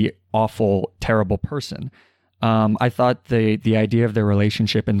overly awful, terrible person. I thought the idea of their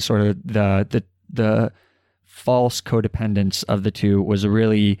relationship and sort of the false codependence of the two was a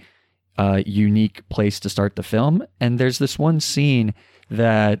really unique place to start the film. And there's this one scene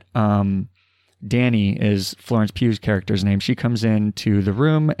that Danny is Florence Pugh's character's name. She comes into the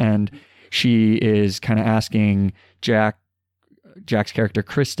room and she is kind of asking Jack's character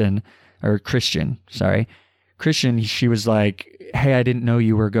Christian, she was like, hey, I didn't know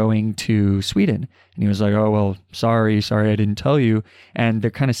you were going to Sweden. And he was like, oh, well, sorry, I didn't tell you. And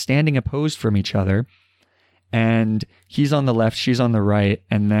they're kind of standing opposed from each other. And he's on the left, she's on the right.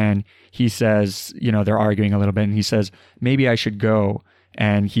 And then he says, they're arguing a little bit. And he says, maybe I should go.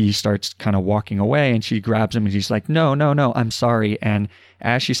 And he starts kind of walking away and she grabs him and she's like, no, I'm sorry. And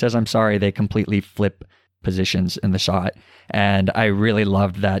as she says, I'm sorry, they completely flip positions in the shot. And I really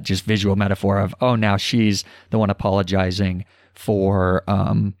loved that just visual metaphor of, oh, now she's the one apologizing for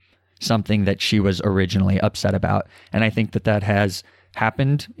something that she was originally upset about. And I think that has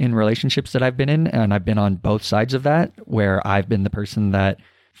happened in relationships that I've been in. And I've been on both sides of that, where I've been the person that,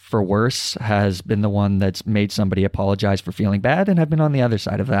 for worse, has been the one that's made somebody apologize for feeling bad. And I've been on the other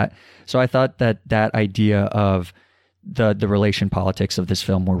side of that. So I thought that idea of the relation politics of this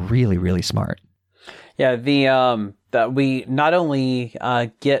film were really, really smart. Yeah, that we not only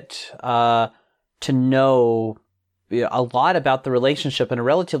get to know a lot about the relationship in a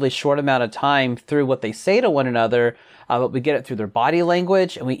relatively short amount of time through what they say to one another, but we get it through their body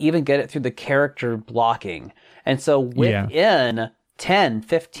language, and we even get it through the character blocking. And so within 10,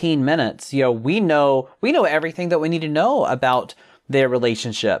 15 minutes, we know everything that we need to know about their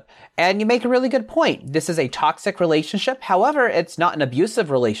relationship. And you make a really good point. This is a toxic relationship. However, it's not an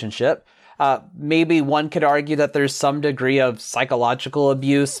abusive relationship. Maybe one could argue that there's some degree of psychological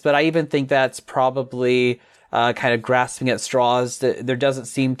abuse, but I even think that's probably kind of grasping at straws. There doesn't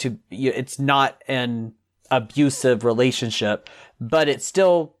seem to, it's not an abusive relationship, but it's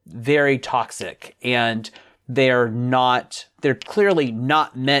still very toxic, and they're clearly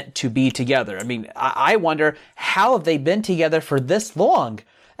not meant to be together. I mean, I wonder, how have they been together for this long?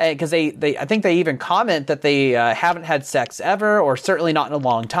 Because I think they even comment that they haven't had sex ever, or certainly not in a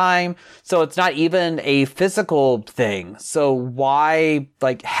long time. So it's not even a physical thing. So why,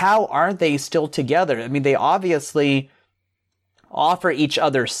 how are they still together? I mean, they obviously offer each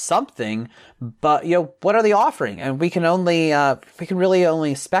other something, but what are they offering? And we can really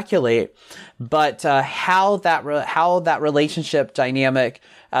only speculate. But how that relationship dynamic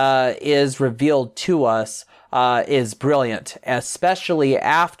is revealed to us is brilliant, especially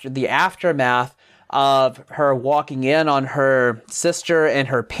after the aftermath of her walking in on her sister and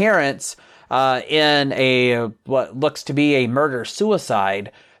her parents in what looks to be a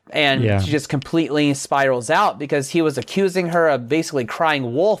murder-suicide. And she just completely spirals out because he was accusing her of basically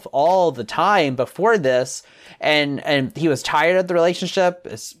crying wolf all the time before this. And he was tired of the relationship.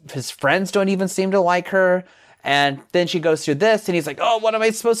 His friends don't even seem to like her. And then she goes through this, and he's like, "Oh, what am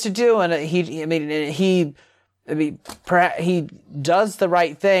I supposed to do?" And he does the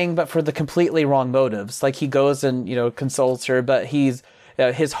right thing, but for the completely wrong motives. Like, he goes and, consoles her, but his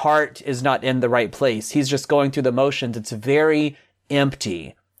heart is not in the right place. He's just going through the motions. It's very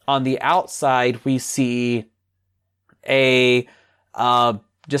empty. On the outside, we see just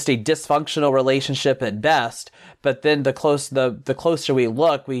a dysfunctional relationship at best. But then the closer we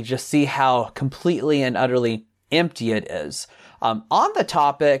look, we just see how completely and utterly empty it is. On the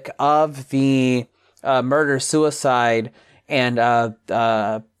topic of the murder-suicide, and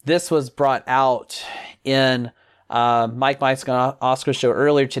this was brought out in Mike Mike's Oscar show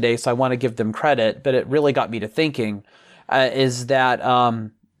earlier today, so I want to give them credit, but it really got me to thinking, is that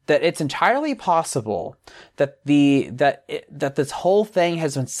that it's entirely possible that that this whole thing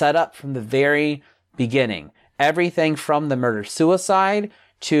has been set up from the very beginning. Everything from the murder-suicide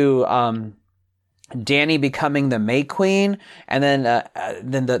to Danny becoming the May Queen, and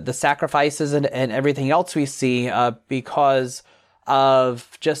then the sacrifices and everything else we see because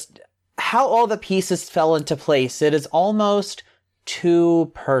of just how all the pieces fell into place. It is almost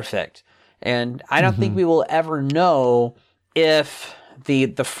too perfect, and I don't think we will ever know if the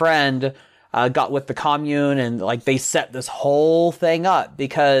friend got with the commune and like they set this whole thing up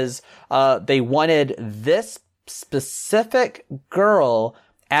because they wanted this specific girl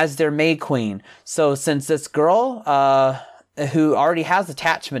as their May Queen. So since this girl, who already has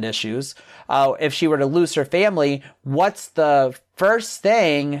attachment issues, if she were to lose her family, what's the first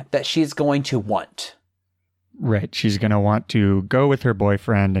thing that she's going to want? Right. She's going to want to go with her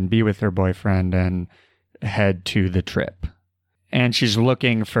boyfriend and be with her boyfriend and head to the trip. And she's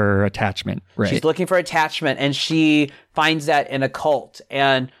looking for attachment. Right. She's looking for attachment, and she finds that in a cult.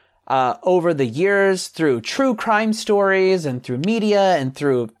 And over the years, through true crime stories and through media and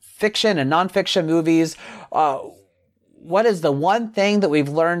through fiction and nonfiction movies, what is the one thing that we've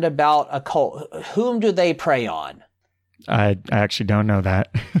learned about a cult? Whom do they prey on? I actually don't know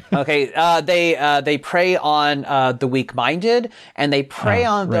that. Okay, they prey on the weak-minded, and they prey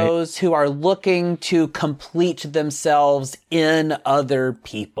on those who are looking to complete themselves in other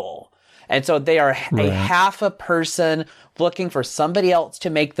people. And so they are a half a person looking for somebody else to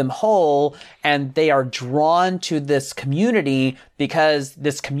make them whole, and they are drawn to this community because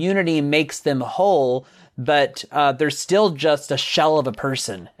this community makes them whole, but they're still just a shell of a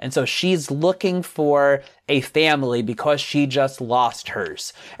person. And so she's looking for a family because she just lost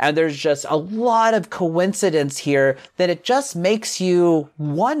hers. And there's just a lot of coincidence here that it just makes you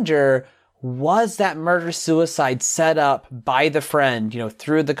wonder, was that murder-suicide set up by the friend,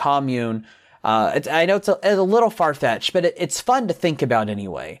 through the commune? I know it's a little far-fetched, but it's fun to think about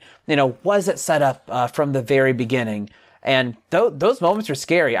anyway. Was it set up from the very beginning? And those moments are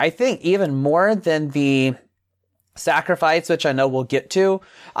scary. I think even more than the sacrifice, which I know we'll get to,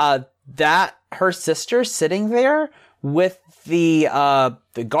 that her sister sitting there with the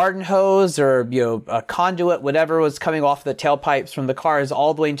garden hose or a conduit, whatever was coming off the tailpipes from the cars,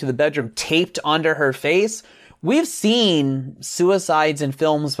 all the way into the bedroom, taped onto her face. We've seen suicides in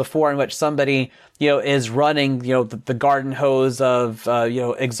films before in which somebody, is running, the garden hose of,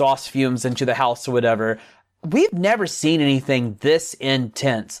 exhaust fumes into the house or whatever. We've never seen anything this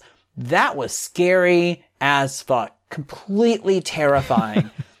intense. That was scary as fuck. Completely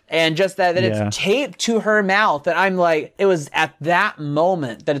terrifying. And just that it's taped to her mouth. And I'm like, it was at that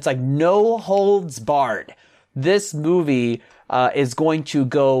moment that it's like no holds barred. This movie is going to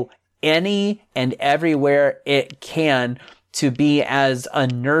go any and everywhere it can to be as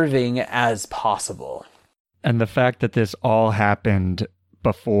unnerving as possible. And the fact that this all happened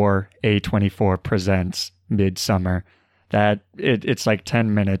before A24 presents Midsommar, that it's like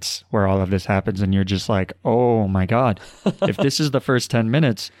 10 minutes where all of this happens and you're just like, oh my God, if this is the first 10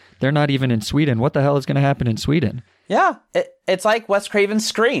 minutes, they're not even in Sweden. What the hell is going to happen in Sweden? Yeah, it's like Wes Craven's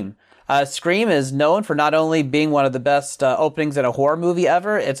Scream. Scream is known for not only being one of the best openings in a horror movie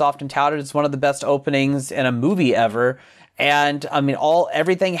ever, it's often touted as one of the best openings in a movie ever. And I mean,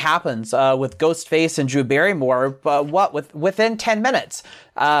 everything happens with Ghostface and Drew Barrymore, but within 10 minutes.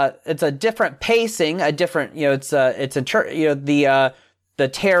 It's a different pacing, a different, the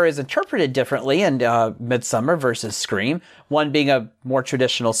terror is interpreted differently in Midsommar versus Scream. One being a more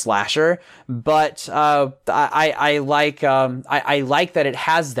traditional slasher, but I like that it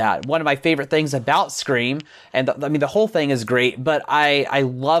has that. One of my favorite things about Scream, and the whole thing is great, but I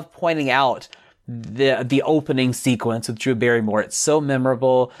love pointing out the opening sequence with Drew Barrymore. It's so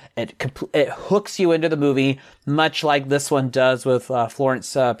memorable. It hooks you into the movie, much like this one does with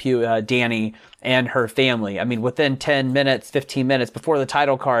Florence Pugh, Dani, and her family. I mean, within 10 minutes, 15 minutes before the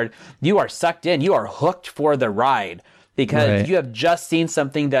title card, you are sucked in. You are hooked for the ride because you have just seen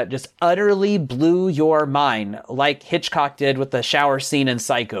something that just utterly blew your mind, like Hitchcock did with the shower scene in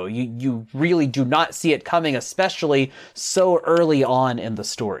Psycho. You really do not see it coming, especially so early on in the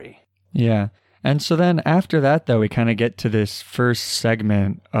story. Yeah. And so then after that, though, we kind of get to this first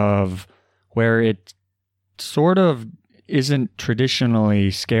segment of where it sort of isn't traditionally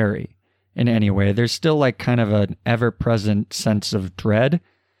scary in any way. There's still like kind of an ever-present sense of dread,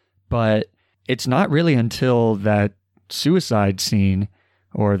 but it's not really until that suicide scene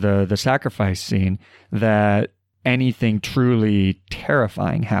or the sacrifice scene that anything truly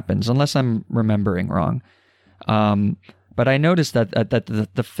terrifying happens, unless I'm remembering wrong. But I noticed that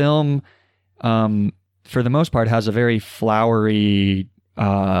the film, for the most part, has a very flowery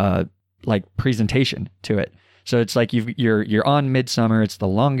like presentation to it. So it's like you're on Midsummer. It's the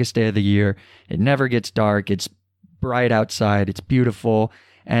longest day of the year. It never gets dark. It's bright outside. It's beautiful.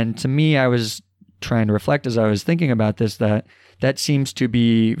 And to me, I was trying to reflect as I was thinking about this that seems to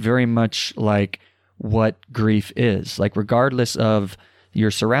be very much like what grief is. Like, regardless of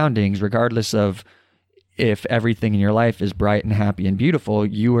your surroundings, regardless of if everything in your life is bright and happy and beautiful,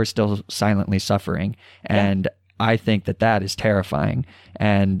 you are still silently suffering. And I think that is terrifying.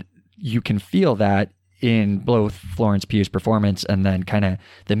 And you can feel that in both Florence Pugh's performance and then kind of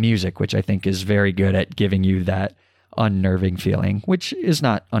the music, which I think is very good at giving you that unnerving feeling, which is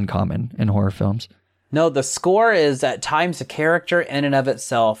not uncommon in horror films. No, the score is at times a character in and of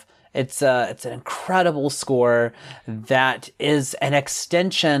itself. It's an incredible score that is an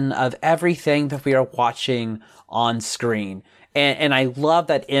extension of everything that we are watching on screen. And I love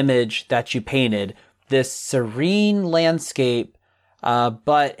that image that you painted, this serene landscape.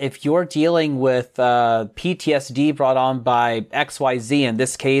 But if you're dealing with PTSD brought on by XYZ, in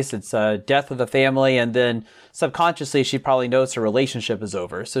this case, it's death of the family, and then subconsciously she probably knows her relationship is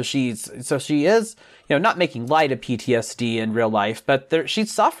over. So she is, not making light of PTSD in real life, but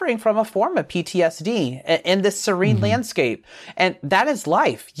she's suffering from a form of PTSD in this serene landscape. And that is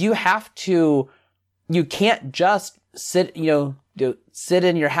life. You can't just sit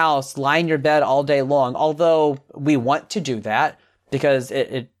in your house, lie in your bed all day long, although we want to do that because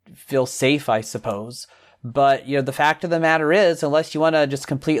it feels safe, I suppose. But, the fact of the matter is, unless you want to just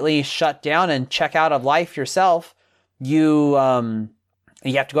completely shut down and check out of life yourself, you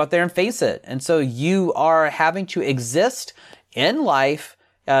have to go out there and face it. And so you are having to exist in life,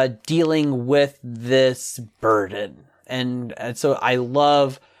 dealing with this burden. And so I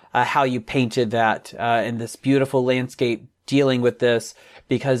love how you painted that in this beautiful landscape dealing with this,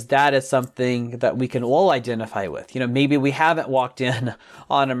 because that is something that we can all identify with. Maybe we haven't walked in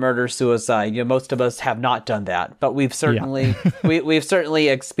on a murder-suicide. Most of us have not done that, but we've certainly we've certainly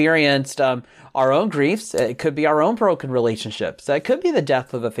experienced our own griefs. It could be our own broken relationships. It could be the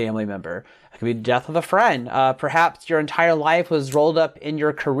death of a family member. It could be the death of a friend. Perhaps your entire life was rolled up in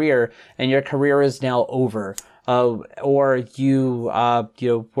your career, and your career is now over. Or you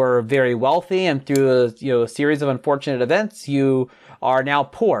were very wealthy, and through a series of unfortunate events, you are now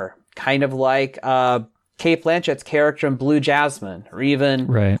poor, kind of like Cate Blanchett's character in Blue Jasmine, or even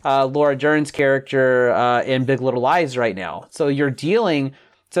Laura Dern's character in Big Little Lies right now. So you're dealing,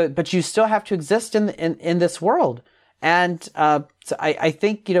 but you still have to exist in this world. And so I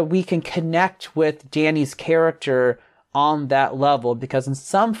think we can connect with Dani's character on that level, because in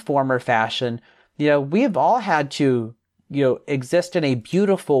some form or fashion, we've all had to, exist in a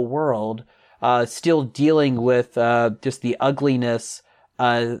beautiful world, still dealing with just the ugliness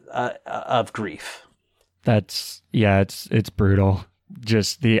of grief. It's brutal.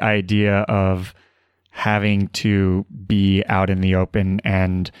 Just the idea of having to be out in the open,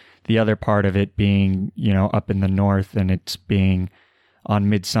 and the other part of it being, up in the north, and it's being on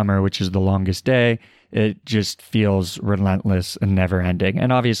Midsummer, which is the longest day. It just feels relentless and never ending.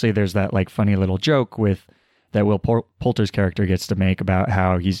 And obviously there's that like funny little joke that Will Poulter's character gets to make about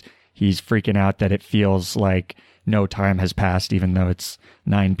how he's freaking out that it feels like no time has passed, even though it's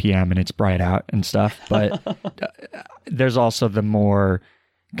 9 p.m. and it's bright out and stuff. But there's also the more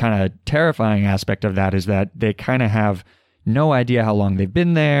kind of terrifying aspect of that, is that they kind of have no idea how long they've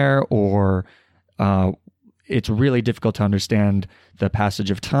been there, or it's really difficult to understand the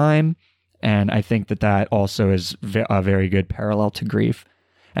passage of time. And I think that also is a very good parallel to grief.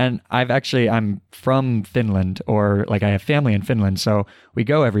 And I'm from Finland, or like I have family in Finland, so we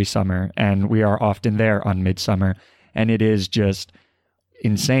go every summer, and we are often there on Midsummer. And it is just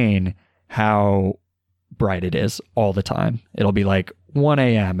insane how bright it is all the time. It'll be like 1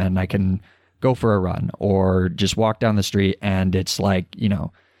 a.m. and I can go for a run or just walk down the street and it's like,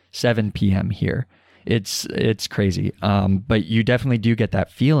 7 p.m. here. It's crazy. But you definitely do get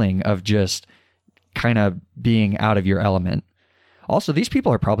that feeling of just kind of being out of your element. Also, these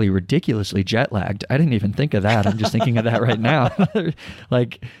people are probably ridiculously jet lagged. I didn't even think of that. I'm just thinking of that right now.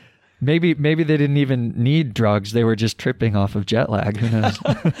 Like maybe they didn't even need drugs. They were just tripping off of jet lag. Who knows?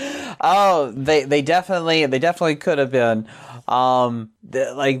 Oh, they definitely could have been.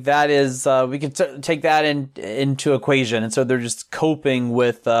 Like that is we could take that into equation, and so they're just coping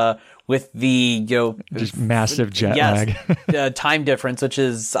with the just massive jet lag, time difference, which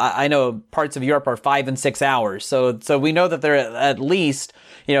is I know parts of Europe are 5 and 6 hours. So we know that they're at least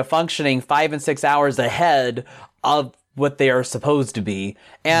functioning 5 and 6 hours ahead of what they are supposed to be,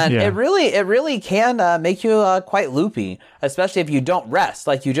 and it really can make you quite loopy, especially if you don't rest.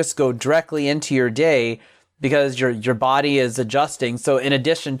 Like you just go directly into your day because your body is adjusting. So in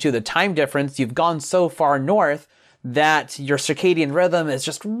addition to the time difference, you've gone so far north that your circadian rhythm is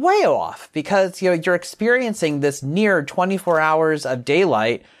just way off because you're experiencing this near 24 hours of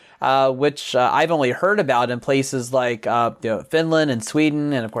daylight, which I've only heard about in places like Finland and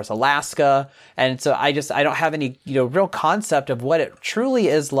Sweden and of course Alaska. And so I don't have any real concept of what it truly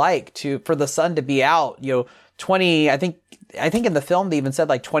is like for the sun to be out 20. I think in the film they even said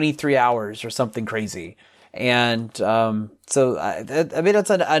like 23 hours or something crazy. And so I mean it's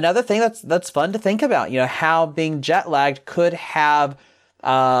another thing that's fun to think about, how being jet lagged could have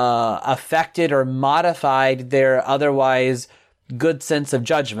affected or modified their otherwise good sense of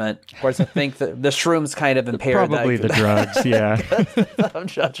judgment. Of course, I think that the shrooms kind of impaired probably the drugs, yeah, of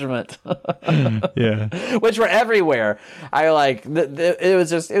judgment, yeah, which were everywhere. I like it was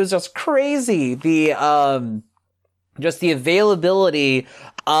just crazy just the availability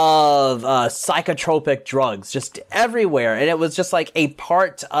of psychotropic drugs just everywhere, and it was just like a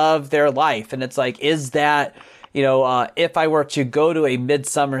part of their life. And it's like, is that if I were to go to a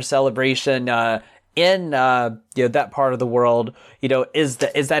midsummer celebration in that part of the world, is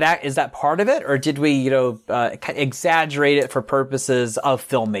that part of it, or did we exaggerate it for purposes of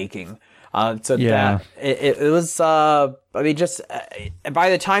filmmaking? That it was I mean just by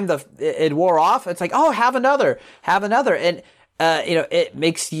the time it wore off, it's like, oh, have another, and it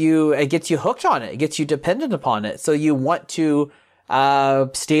gets you hooked on it. It gets you dependent upon it. So you want to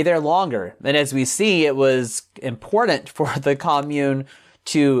stay there longer. And as we see, it was important for the commune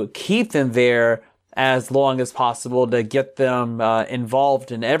to keep them there as long as possible, to get them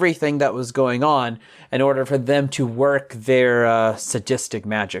involved in everything that was going on in order for them to work their sadistic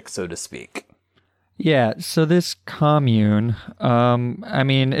magic, so to speak. Yeah, so this commune, I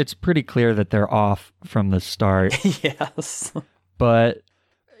mean, it's pretty clear that they're off from the start. Yes. But,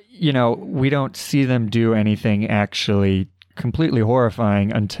 we don't see them do anything actually completely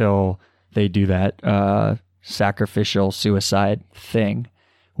horrifying until they do that sacrificial suicide thing,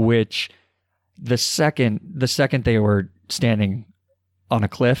 which the second they were standing on a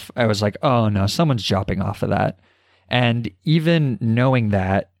cliff, I was like, oh no, someone's jumping off of that. And even knowing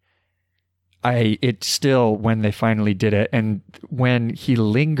that, it's still, when they finally did it, and when he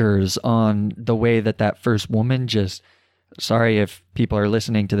lingers on the way that first woman just, sorry if people are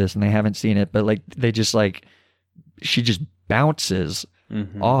listening to this and they haven't seen it, but like they just like, she just bounces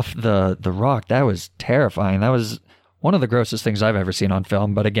off the rock. That was terrifying. That was one of the grossest things I've ever seen on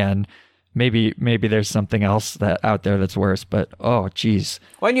film. But again, maybe there's something else out there that's worse, but oh geez.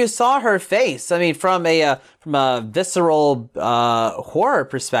 When you saw her face, I mean, from a visceral horror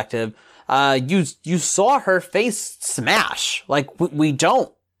perspective, you saw her face smash. Like we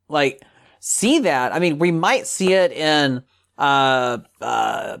don't like see that. I mean, we might see it in a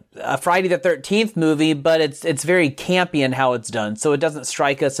Friday the 13th movie, but it's very campy in how it's done, so it doesn't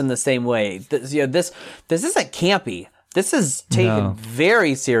strike us in the same way. This isn't campy. This is taken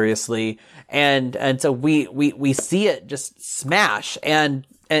very seriously, and so we see it just smash. And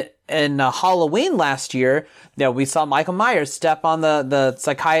Halloween last year, we saw Michael Myers step on the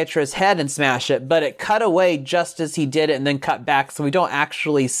psychiatrist's head and smash it, but it cut away just as he did it and then cut back, so we don't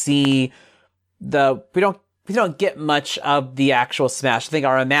actually see we don't get much of the actual smash. I think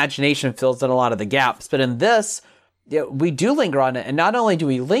our imagination fills in a lot of the gaps, but in this, we do linger on it, and not only do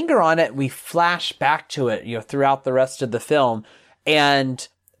we linger on it, we flash back to it, throughout the rest of the film. And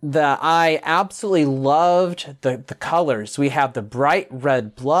I absolutely loved the colors. We have the bright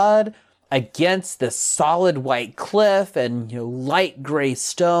red blood against this solid white cliff and light gray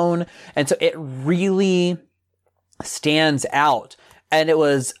stone, and so it really stands out. And it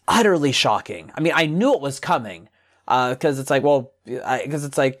was utterly shocking. I mean, I knew it was coming, Because it's like, well, because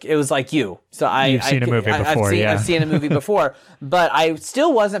it's like, it was like you. So You've seen a movie before, yeah. I've seen a movie before, but I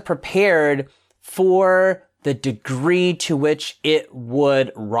still wasn't prepared for the degree to which it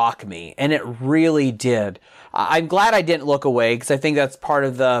would rock me. And it really did. I'm glad I didn't look away, because I think that's part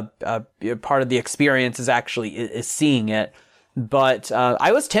of the experience is actually is seeing it. But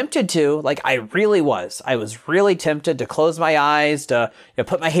I was tempted to, like, I was really tempted to close my eyes, to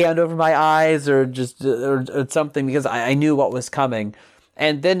put my hand over my eyes, or just or something, because I knew what was coming.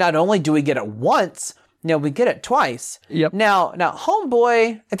 And then not only do we get it once, we get it twice. Yep. Now,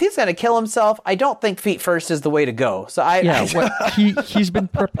 homeboy, if he's gonna kill himself, I don't think feet first is the way to go. So he's been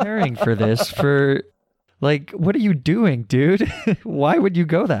preparing for this for. Like, what are you doing, dude? Why would you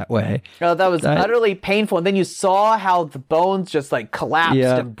go that way? No, that was utterly painful. And then you saw how the bones just like collapsed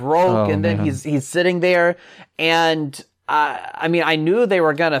and broke. And then he's sitting there. And I knew they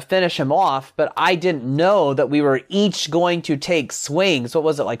were going to finish him off, but I didn't know that we were each going to take swings. What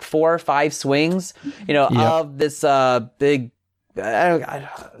was it, like 4 or 5 swings? Of this big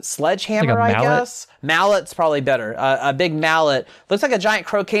sledgehammer, like I guess. Mallet's probably better. A big mallet. Looks like a giant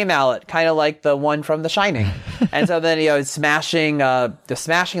croquet mallet, kind of like the one from The Shining. And so then, smashing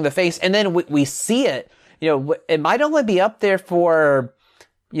the face. And then we see it. It might only be up there for,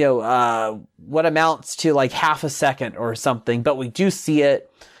 what amounts to like half a second or something, but we do see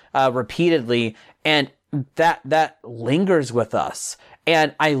it repeatedly. And that lingers with us.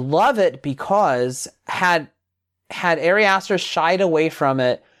 And I love it because had Ari Aster shied away from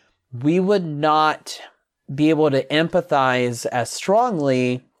it, we would not be able to empathize as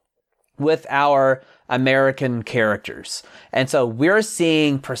strongly with our American characters. And so we're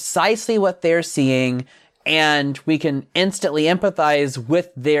seeing precisely what they're seeing, and we can instantly empathize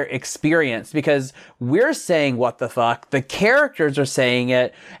with their experience because we're saying what the fuck, the characters are saying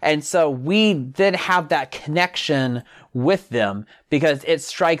it, and so we then have that connection with them because it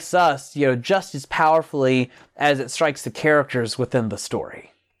strikes us, just as powerfully as it strikes the characters within the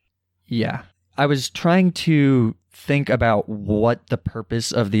story. Yeah. I was trying to think about what the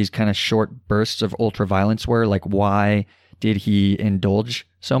purpose of these kind of short bursts of ultraviolence were, like why did he indulge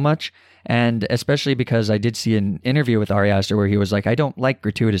so much? And especially because I did see an interview with Ari Aster where he was like, I don't like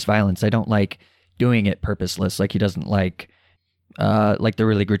gratuitous violence. I don't like doing it purposeless. Like he doesn't like the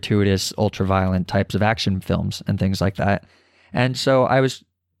really gratuitous, ultra-violent types of action films and things like that. And so I was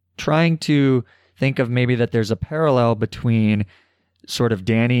trying to think of maybe that there's a parallel between sort of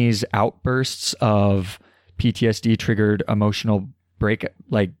Danny's outbursts of PTSD-triggered emotional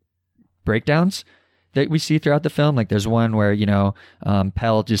breakdowns that we see throughout the film. Like there's one where,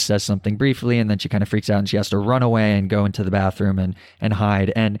 Pell just says something briefly and then she kind of freaks out and she has to run away and go into the bathroom and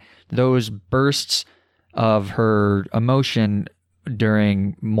hide. And those bursts of her emotion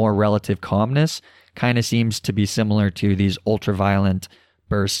during more relative calmness kind of seems to be similar to these ultra-violent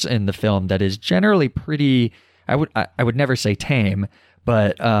bursts in the film that is generally pretty, I would never say tame,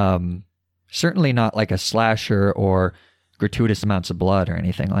 but certainly not like a slasher or gratuitous amounts of blood or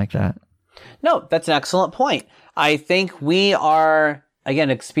anything like that. No, that's an excellent point. I think we are, again,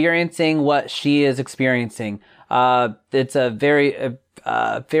 experiencing what she is experiencing. It's a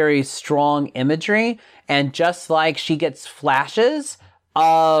very strong imagery. And just like she gets flashes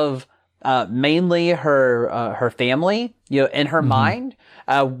of mainly her family, in her mind,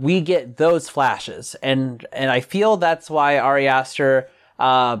 we get those flashes. And I feel that's why Ari Aster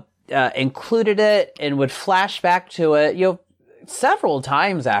included it and would flash back to it, several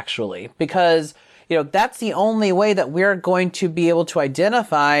times actually, because, that's the only way that we're going to be able to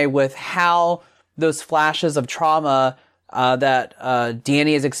identify with how those flashes of trauma that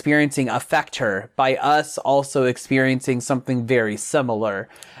Danny is experiencing affect her by us also experiencing something very similar.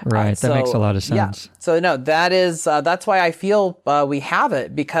 Right. That makes a lot of sense. Yeah. So no, that is, that's why I feel we have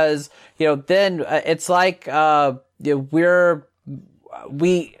it because, then it's like,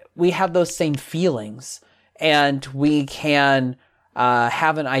 we have those same feelings and we can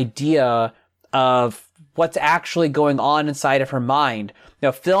have an idea of what's actually going on inside of her mind.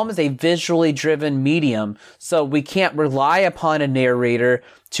 Now, film is a visually driven medium, so we can't rely upon a narrator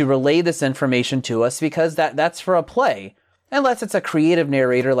to relay this information to us because that's for a play. Unless it's a creative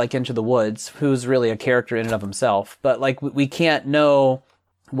narrator like Into the Woods, who's really a character in and of himself. But like we can't know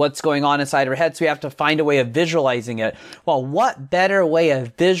what's going on inside her head, so we have to find a way of visualizing it. Well, what better way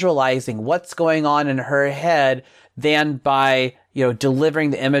of visualizing what's going on in her head than by,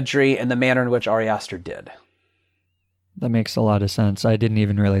 delivering the imagery in the manner in which Ari Aster did. That makes a lot of sense. I didn't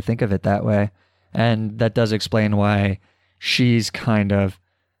even really think of it that way. And that does explain why she's kind of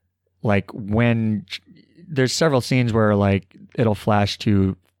like when there's several scenes where like it'll flash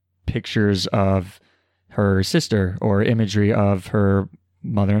to pictures of her sister, or imagery of her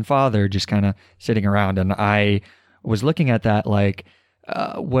mother and father just kind of sitting around. And I was looking at that like,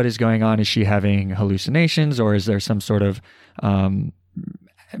 what is going on? Is she having hallucinations, or is there some sort of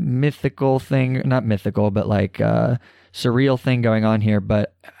mythical thing? Not mythical, but like surreal thing going on here.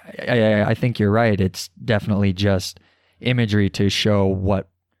 But I think you're right. It's definitely just imagery to show what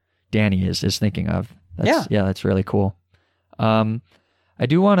Danny is thinking of. That's really cool. I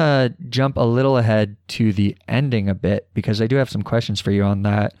do want to jump a little ahead to the ending a bit, because I do have some questions for you on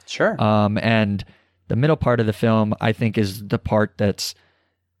that. Sure. And the middle part of the film, I think, is the part that's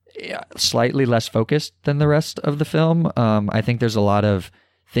slightly less focused than the rest of the film. I think there's a lot of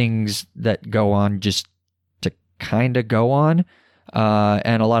things that go on just to kind of go on.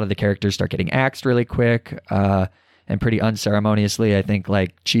 And a lot of the characters start getting axed really quick and pretty unceremoniously. I think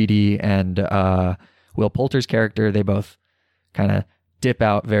like Chidi and Will Poulter's character, they both kind of dip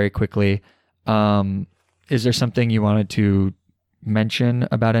out very quickly. Is there something you wanted to mention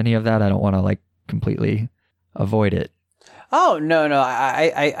about any of that? I don't want to like completely avoid it. Oh, no.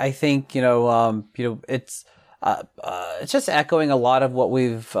 I think, it's just echoing a lot of what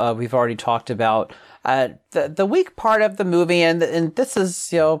we've already talked about. The weak part of the movie, and this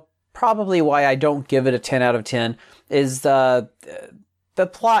is, probably why I don't give it a 10 out of 10, is the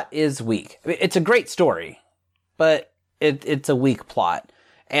plot is weak. It's a great story, but it's a weak plot.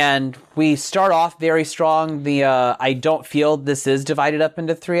 And we start off very strong. I don't feel this is divided up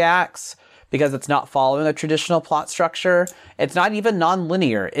into 3 acts, because it's not following a traditional plot structure. It's not even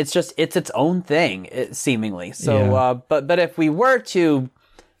non-linear. It's its own thing, seemingly. So, but if we were to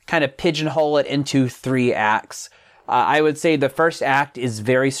kind of pigeonhole it into 3 acts, I would say the first act is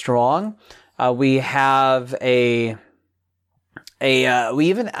very strong. We have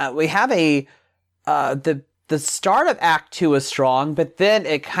the start of Act 2 is strong, but then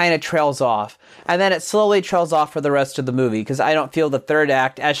it kind of trails off. And then it slowly trails off for the rest of the movie, because I don't feel the third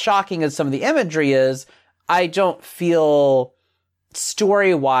act, as shocking as some of the imagery is, I don't feel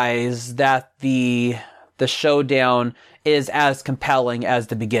story-wise that the showdown is as compelling as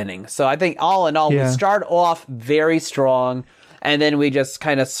the beginning. So I think all in all, we start off very strong, and then we just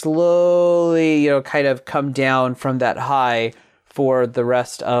kind of slowly, kind of come down from that high for the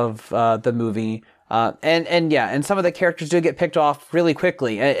rest of the movie. And some of the characters do get picked off really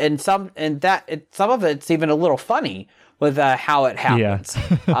quickly, and some of it's even a little funny with how it happens.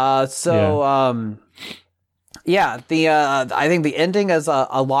 I think the ending is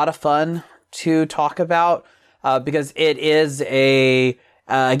a lot of fun to talk about, because it is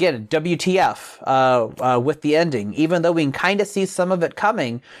again, WTF with the ending, even though we can kind of see some of it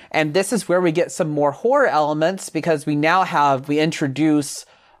coming. And this is where we get some more horror elements, because we introduce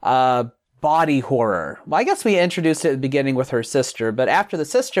body horror. Well, I guess we introduced it at the beginning with her sister, but after the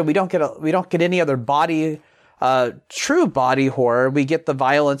sister, we don't get any other true body horror. We get the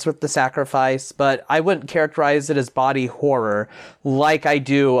violence with the sacrifice, but I wouldn't characterize it as body horror like I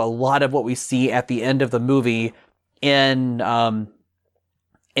do a lot of what we see at the end of the movie in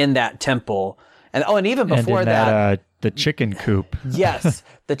that temple. And even before that, the chicken coop. Yes,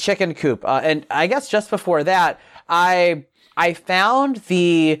 the chicken coop. And I guess just before that, I found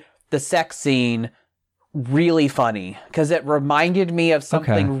the sex scene really funny, because it reminded me of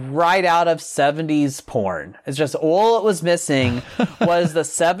something right out of 70s porn. It's just all it was missing was the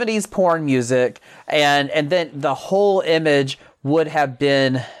 70s porn music, and then the whole image would have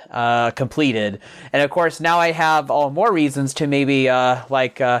been completed. And of course, now I have all more reasons to maybe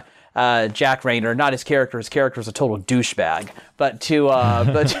Jack Reynor, not his character. His character is a total douchebag, but to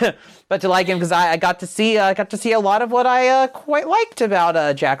to like him, because I got to see a lot of what I quite liked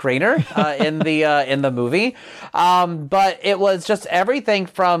about Jack Reynor in the movie. But it was just everything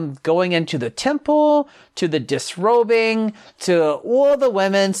from going into the temple to the disrobing to all the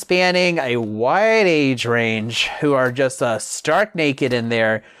women spanning a wide age range who are just stark naked in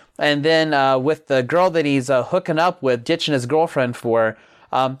there, and then with the girl that he's hooking up with, ditching his girlfriend for.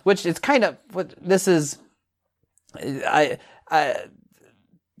 Which is kind of what this is. I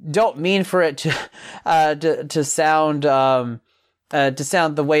don't mean for it to sound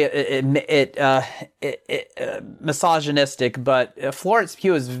the way it misogynistic, but Florence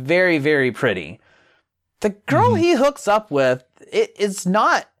Pugh is very, very pretty. The girl he hooks up with, it is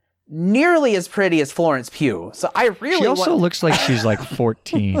not nearly as pretty as Florence Pugh. So I really She also looks like she's like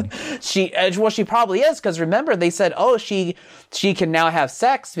 14. She probably is, because remember they said, she can now have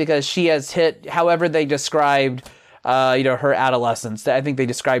sex because she has hit, however they described her adolescence. I think they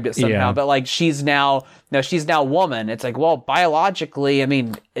described it somehow, but like she's now woman. It's like, well, biologically, I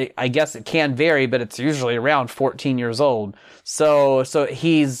mean, I guess it can vary, but it's usually around 14 years old. So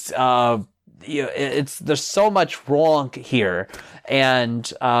he's it's there's so much wrong here,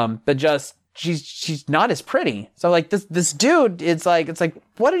 and but just she's not as pretty. So like this dude, it's like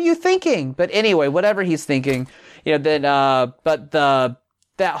what are you thinking? But anyway, whatever he's thinking, then but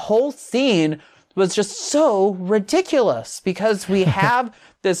that whole scene was just so ridiculous because we have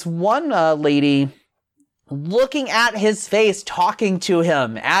this one lady looking at his face, talking to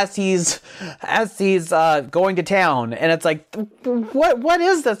him as he's going to town, and it's like, what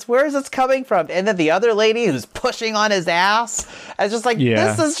is this? Where is this coming from? And then the other lady who's pushing on his ass. It's just like,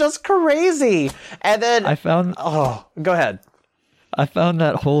 this is just crazy. And then go ahead. I found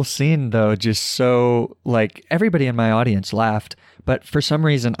that whole scene though just so, like, everybody in my audience laughed, but for some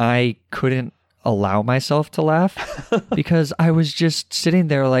reason I couldn't allow myself to laugh because I was just sitting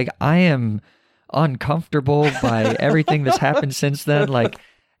there like, I am uncomfortable by everything that's happened since then. Like,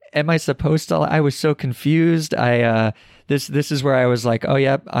 am I supposed to? I was so confused. This is where I was like, oh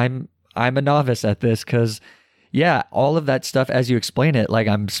yeah, I'm a novice at this, because all of that stuff as you explain it, like,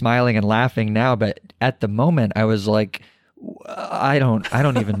 I'm smiling and laughing now, but at the moment I was like, I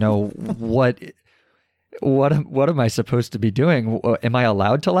don't even know what am I supposed to be doing? Am I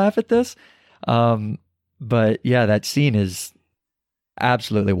allowed to laugh at this? But yeah, that scene is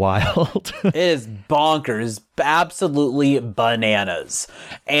absolutely wild. It is bonkers, absolutely bananas.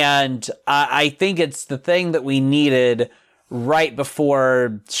 And I think it's the thing that we needed right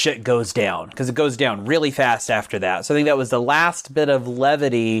before shit goes down, because it goes down really fast after that. So I think that was the last bit of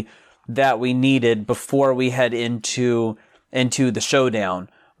levity that we needed before we head into the showdown,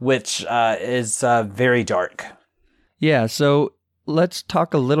 which is very dark. Yeah, so let's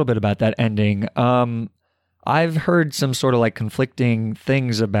talk a little bit about that ending. I've heard some sort of like conflicting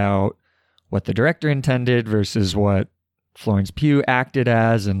things about what the director intended versus what Florence Pugh acted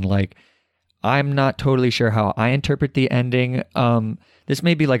as, and like, I'm not totally sure how I interpret the ending. This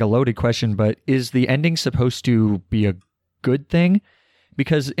may be like a loaded question, but is the ending supposed to be a good thing?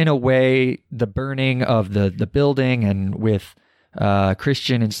 Because in a way, the burning of the building and with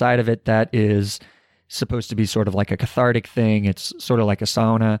Christian inside of it, that is supposed to be sort of like a cathartic thing. It's sort of like a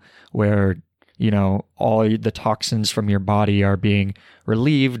sauna where, all the toxins from your body are being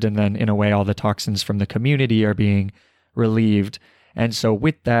relieved, and then in a way all the toxins from the community are being relieved. And so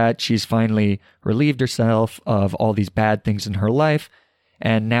with that, she's finally relieved herself of all these bad things in her life,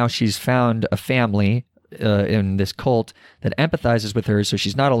 and now she's found a family in this cult that empathizes with her, so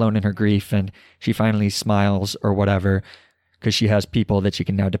she's not alone in her grief, and she finally smiles or whatever because she has people that she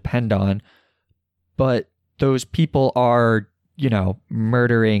can now depend on. But those people are,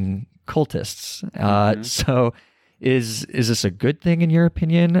 murdering cultists. So is this a good thing in your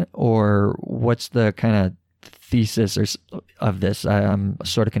opinion, or what's the kind of thesis of this? I'm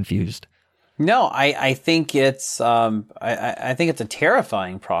sort of confused. No, I think it's I think it's a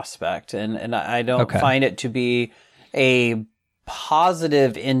terrifying prospect, and I don't find it to be a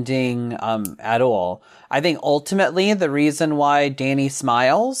positive ending at all. I think ultimately the reason why Dani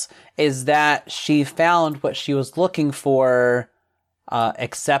smiles is that she found what she was looking for,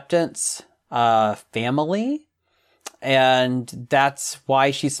 acceptance, family, and that's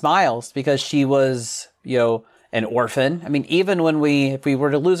why she smiles, because she was, an orphan. I mean, even if we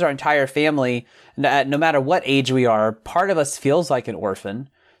were to lose our entire family, no matter what age we are, part of us feels like an orphan.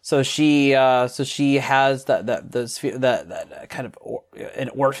 So she has that kind of an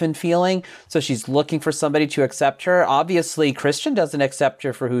orphan feeling. So she's looking for somebody to accept her. Obviously, Christian doesn't accept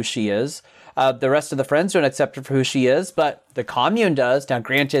her for who she is. The rest of the friends don't accept her for who she is, but the commune does. Now,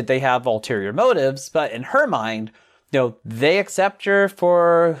 granted, they have ulterior motives, but in her mind, they accept her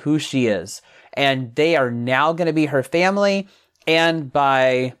for who she is. And they are now going to be her family. And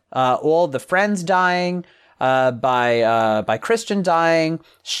by all the friends dying, by Christian dying,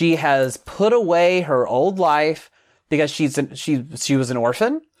 she has put away her old life because she was an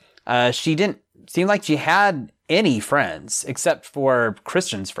orphan. She didn't seem like she had any friends except for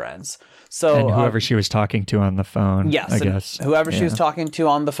Christian's friends. So and whoever she was talking to on the phone, yes, I guess whoever she was talking to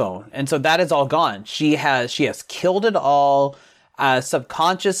on the phone, and so that is all gone. She has killed it all.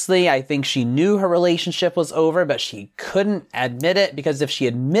 Subconsciously, I think she knew her relationship was over, but she couldn't admit it, because if she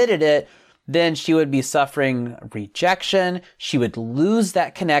admitted it, then she would be suffering rejection. She would lose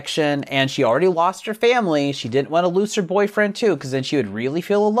that connection, and she already lost her family. She didn't want to lose her boyfriend too, because then she would really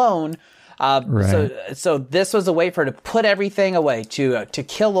feel alone. Right. So this was a way for her to put everything away, to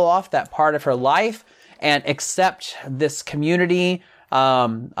kill off that part of her life and accept this community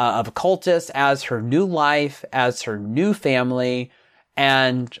of occultists as her new life, as her new family.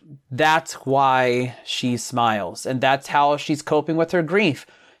 And that's why she smiles. And that's how she's coping with her grief.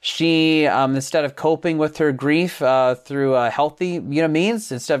 she, instead of coping with her grief through healthy,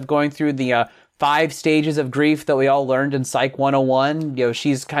 means, instead of going through the 5 stages of grief that we all learned in Psych 101,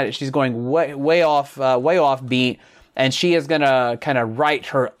 she's going way off beat, and she is gonna kind of write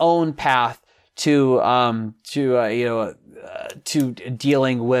her own path to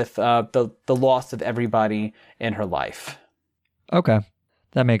dealing with the loss of everybody in her life. Okay,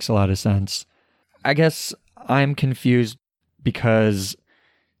 that makes a lot of sense. I guess I'm confused because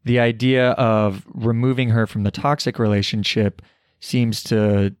the idea of removing her from the toxic relationship seems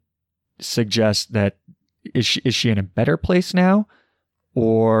to suggest that is she in a better place now,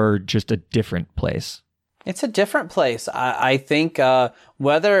 or just a different place? It's a different place. I think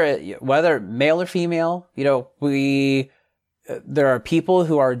whether male or female, there are people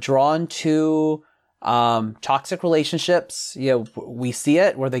who are drawn to toxic relationships. We see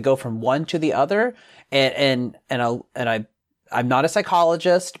it where they go from one to the other, and I'm not a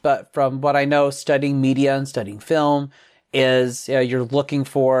psychologist, but from what I know, studying media and studying film, is you're looking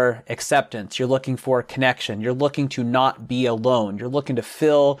for acceptance, you're looking for connection, you're looking to not be alone, you're looking to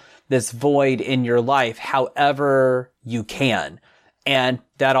fill this void in your life however you can. And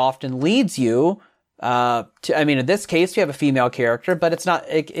that often leads you in this case, you have a female character, but it's not,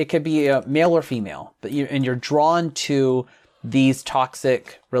 it could be a male or female, but you're drawn to these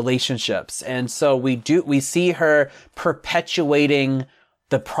toxic relationships. And so we see her perpetuating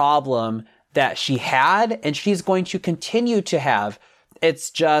the problem that she had, and she's going to continue to have. It's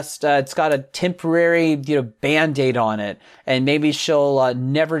just, it's got a temporary, Band-Aid on it, and maybe she'll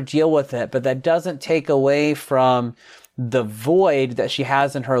never deal with it, but that doesn't take away from the void that she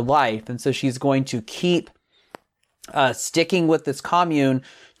has in her life. And so she's going to keep sticking with this commune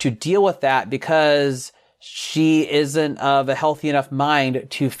to deal with that, because she isn't of a healthy enough mind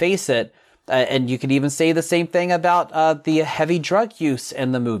to face it. And you could even say the same thing about the heavy drug use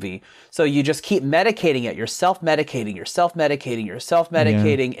in the movie. So you just keep medicating it. You're self-medicating,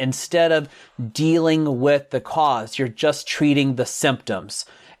 instead of dealing with the cause. You're just treating the symptoms.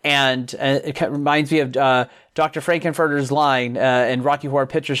 And it reminds me of Dr. Frankenfurter's line in Rocky Horror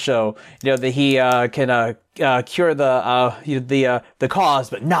Picture Show, that he can cure the cause,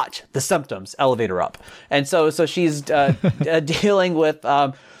 but not the symptoms. Elevator up. And so she's dealing with.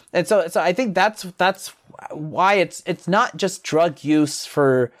 And so I think that's why it's not just drug use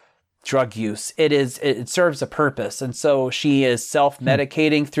for drug use. It serves a purpose. And so she is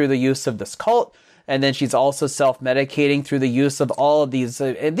self-medicating through the use of this cult. And then she's also self-medicating through the use of all of these.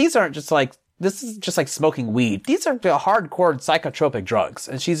 These aren't just like, this is just like smoking weed. These are hardcore psychotropic drugs.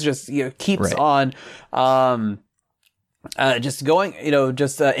 And she's just, keeps on, just going,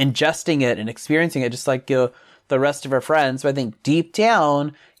 ingesting it and experiencing it just like, the rest of her friends. But I think deep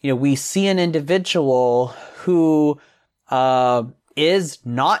down, we see an individual who, is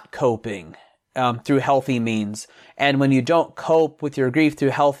not coping, through healthy means. And when you don't cope with your grief through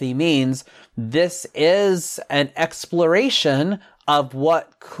healthy means, this is an exploration of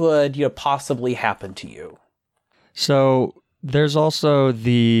what could possibly happen to you. So there's also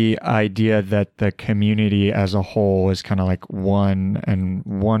the idea that the community as a whole is kind of like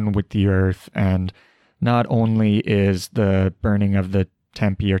one with the earth. And not only is the burning of the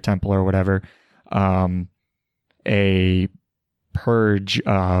Tempe or temple or whatever a purge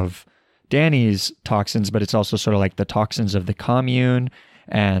of Danny's toxins, but it's also sort of like the toxins of the commune.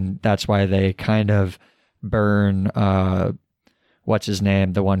 And that's why they kind of burn, what's his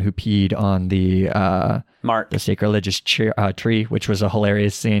name? The one who peed on the Mark, the sacrilegious tree, which was a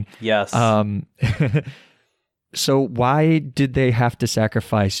hilarious scene. Yes. So why did they have to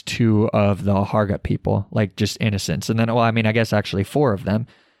sacrifice 2 of the Harga people, like just innocents? And then, I guess actually 4 of them.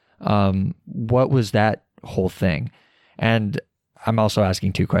 What was that whole thing? And I'm also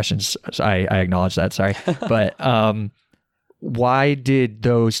asking 2 questions. So I acknowledge that. Sorry. But why did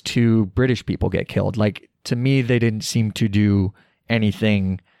those 2 British people get killed? Like, to me, they didn't seem to do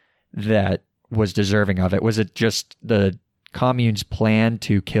anything that was deserving of it. Was it just the commune's plan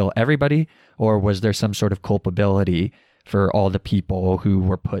to kill everybody? Or was there some sort of culpability for all the people who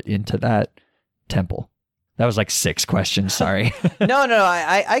were put into that temple? That was like 6 questions. Sorry. No.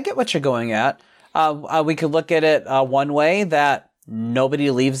 I get what you're going at. We could look at it one way, that nobody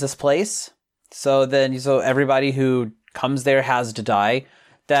leaves this place. So everybody who comes there has to die.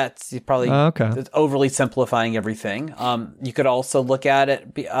 That's probably That's overly simplifying everything. You could also look at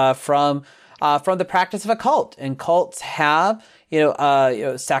it from the practice of a cult, and cults have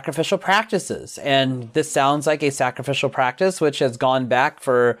sacrificial practices, and this sounds like a sacrificial practice which has gone back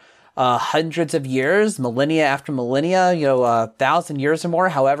for hundreds of years, millennia after millennia, 1,000 years or more,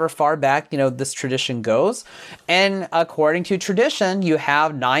 however far back, this tradition goes. And according to tradition, you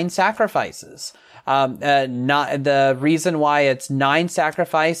have 9 sacrifices. Not the reason why it's 9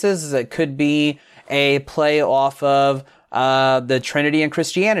 sacrifices is it could be a play off of the Trinity in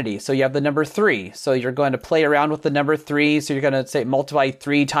Christianity. So you have the number 3. So you're going to play around with the number 3. So you're going to say multiply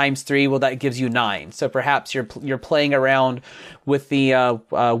 3 times 3. Well, that gives you 9. So perhaps you're playing around with the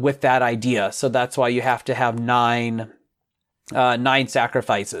with that idea. So that's why you have to have 9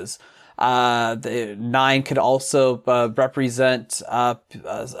 sacrifices. The 9 could also represent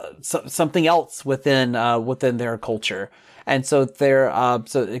something else within their culture. And so so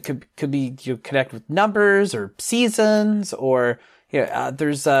it could be you connect with numbers or seasons or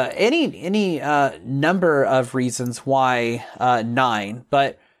there's any number of reasons why 9,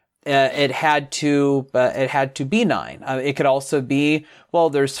 but it had to be 9. It could also be,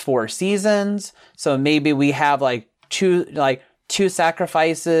 well, there's 4 seasons, so maybe we have two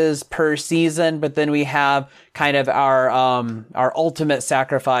sacrifices per season, but then we have kind of our ultimate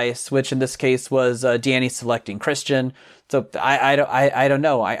sacrifice, which in this case was Danny selecting Christian. So I don't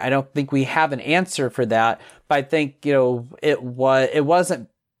know. I don't think we have an answer for that, but I think, it wasn't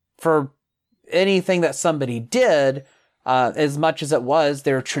for anything that somebody did, as much as it was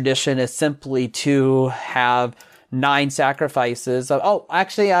their tradition is simply to have 9 sacrifices.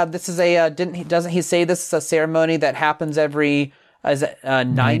 This is doesn't he say this is a ceremony that happens every,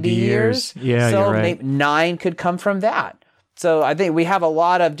 90 years? Yeah, so you're right. maybe 9 could come from that. So I think we have a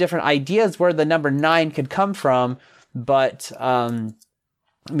lot of different ideas where the number 9 could come from, but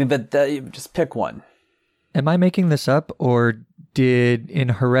just pick one. Am I making this up, or did in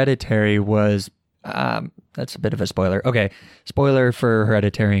Hereditary was that's a bit of a spoiler. Okay, spoiler for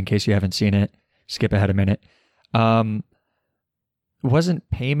Hereditary in case you haven't seen it. Skip ahead a minute. Wasn't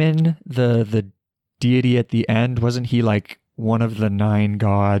Payman the deity at the end? Wasn't he like one of the 9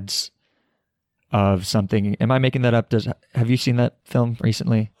 gods of something? Am I making that up? Have you seen that film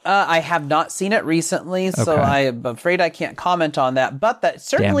recently? I have not seen it recently, so Okay. I'm afraid I can't comment on that. But that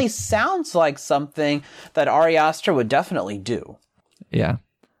certainly sounds like something that Ari Aster would definitely do. Yeah.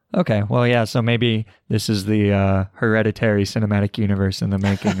 Okay. Well, yeah. So maybe this is the Hereditary cinematic universe in the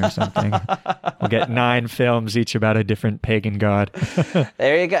making or something. We'll get 9 films, each about a different pagan god.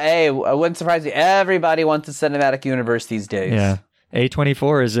 There you go. Hey, it wouldn't surprise me. Everybody wants a cinematic universe these days. Yeah.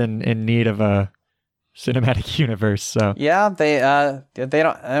 A24 is in need of a cinematic universe. So yeah, they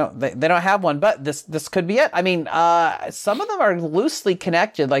don't have one, but this could be it. I mean, some of them are loosely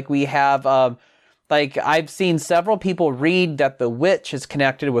connected. Like we have, I've seen several people read that The Witch is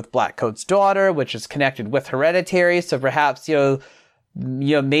connected with Blackcoat's daughter, which is connected with Hereditary. So perhaps,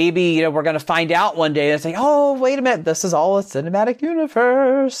 maybe, we're going to find out one day and say, oh, wait a minute, this is all a cinematic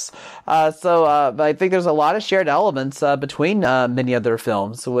universe. But I think there's a lot of shared elements between many other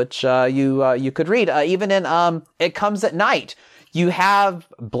films, which you could read. Even in It Comes at Night, you have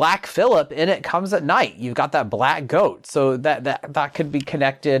Black Phillip in It Comes at Night. You've got that black goat. So that could be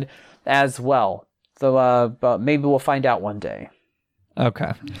connected as well. So but maybe we'll find out one day.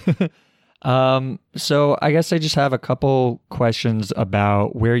 Okay. So I guess I just have a couple questions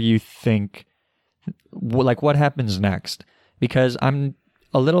about where you think, what happens next? Because I'm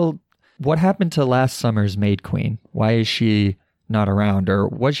a little, what happened to last summer's Maid Queen? Why is she not around? Or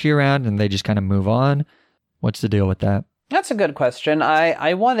was she around and they just kind of move on? What's the deal with that? That's a good question.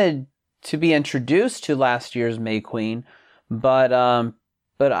 I wanted to be introduced to last year's May Queen, but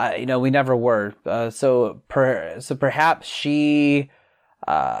we never were. So perhaps she,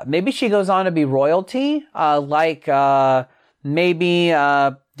 maybe she goes on to be royalty, maybe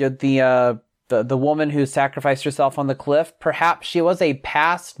the woman who sacrificed herself on the cliff. Perhaps she was a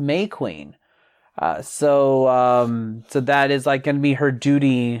past May Queen. So that is going to be her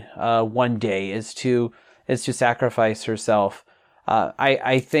duty one day is to sacrifice herself.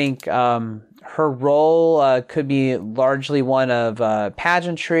 I think her role could be largely one of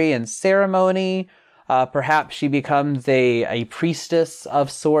pageantry and ceremony. Perhaps she becomes a priestess of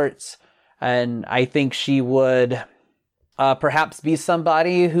sorts, and I think she would perhaps be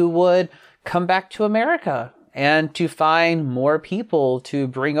somebody who would come back to America and to find more people to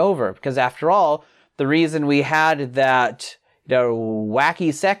bring over. Because after all, the reason we had that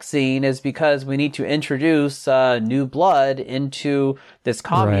wacky sex scene is because we need to introduce new blood into this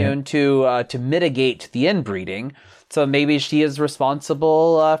commune to mitigate the inbreeding. So maybe she is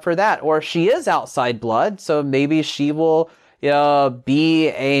responsible for that, or she is outside blood. So maybe she will be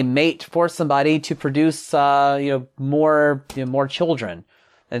a mate for somebody to produce more children.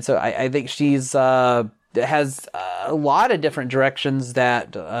 And so I think she's has a lot of different directions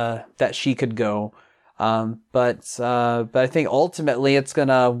that she could go. But I think ultimately it's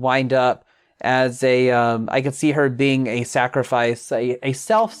gonna wind up as I could see her being a sacrifice, a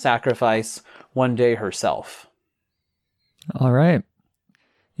self-sacrifice one day herself. All right.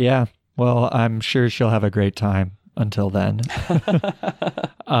 Yeah. Well, I'm sure she'll have a great time until then.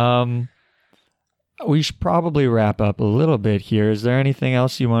 We should probably wrap up a little bit here. Is there anything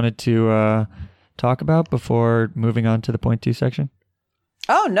else you wanted to talk about before moving on to the point 2 section?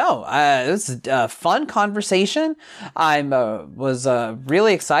 Oh, no. This is a fun conversation. I was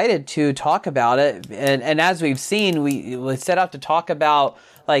really excited to talk about it. And as we've seen, we set out to talk about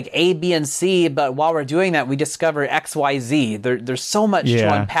like A, B, and C, but while we're doing that, we discover X, Y, Z. There's so much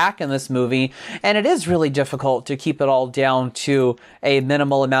to unpack in this movie, and it is really difficult to keep it all down to a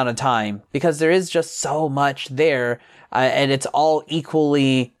minimal amount of time because there is just so much there, and it's all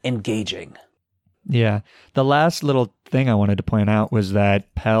equally engaging. Yeah. The last little thing I wanted to point out was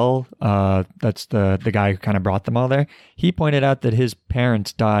that Pell, that's the guy who kind of brought them all there, he pointed out that his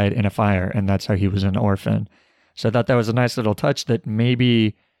parents died in a fire, and that's how he was an orphan. So I thought that was a nice little touch that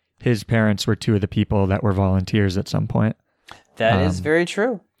maybe his parents were two of the people that were volunteers at some point. That is very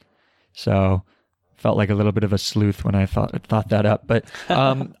true. So felt like a little bit of a sleuth when I thought that up. But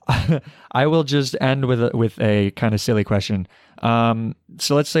I will just end with a kind of silly question. So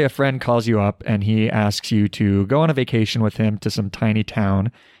let's say a friend calls you up and he asks you to go on a vacation with him to some tiny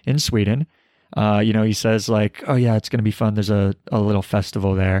town in Sweden. He says like, oh yeah, it's going to be fun. There's a little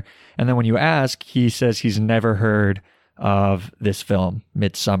festival there. And then when you ask, he says he's never heard of this film,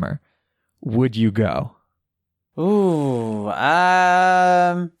 Midsummer. Would you go? Ooh,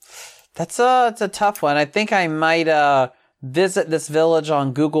 it's a tough one. I think I might visit this village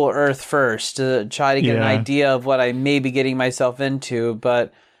on Google Earth first to try to get an idea of what I may be getting myself into.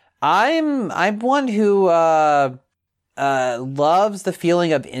 But I'm one who loves the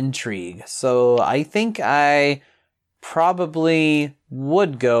feeling of intrigue, so I think I probably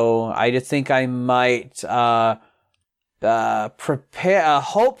would go. I just think I might prepare,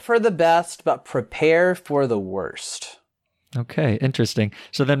 hope for the best, but prepare for the worst. Okay, interesting.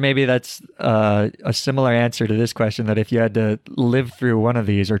 So then maybe that's a similar answer to this question, that if you had to live through one of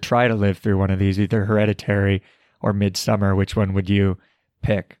these or try to live through one of these, either Hereditary or Midsummer, which one would you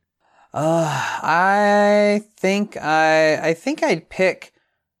pick? I think I'd pick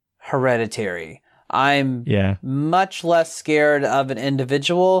Hereditary. I'm much less scared of an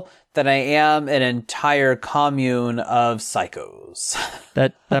individual than I am an entire commune of psychos.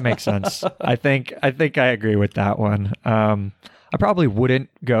 That makes sense. I think I agree with that one. I probably wouldn't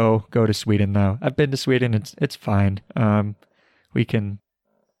go to Sweden though. I've been to Sweden. It's fine. I can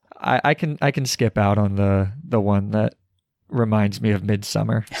skip out on the one that reminds me of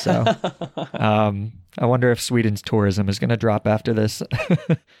Midsummer. So I wonder if Sweden's tourism is going to drop after this.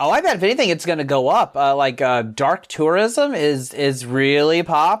 I bet if anything, it's going to go up. Dark tourism is really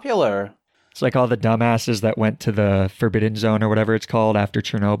popular. It's like all the dumbasses that went to the Forbidden Zone or whatever it's called after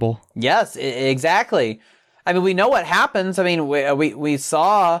Chernobyl. Yes, exactly. I mean, we know what happens. I mean, we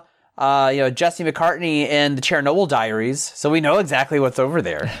saw Jesse McCartney in the Chernobyl Diaries, so we know exactly what's over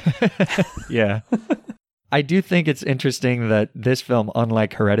there. Yeah. I do think it's interesting that this film,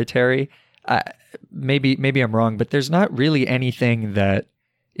 unlike Hereditary, maybe I'm wrong, but there's not really anything that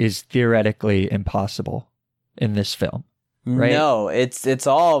is theoretically impossible in this film, right? No, it's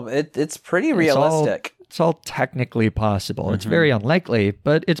pretty realistic. It's all technically possible. Mm-hmm. It's very unlikely,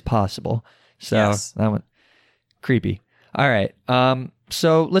 but it's possible. So that one, creepy. All right.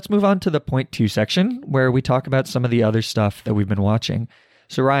 So let's move on to the point 2 section where we talk about some of the other stuff that we've been watching.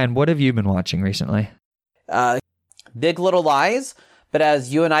 So Ryan, what have you been watching recently? Big Little Lies, but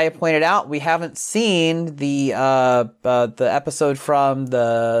as you and I have pointed out, we haven't seen the episode from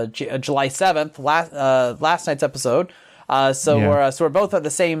the July 7th, last night's episode. So we're both at the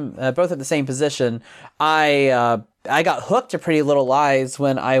same position. I got hooked to Pretty Little Lies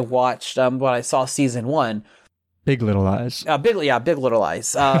when I watched when I saw season 1. Big Little Lies. Big Little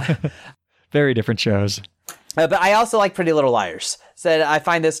Lies. Very different shows. But I also like Pretty Little Liars. So I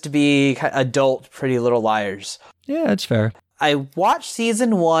find this to be adult Pretty Little Liars. Yeah, that's fair. I watched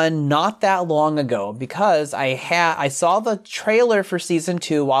season 1 not that long ago because I saw the trailer for season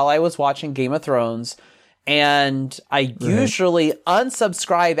 2 while I was watching Game of Thrones, and I usually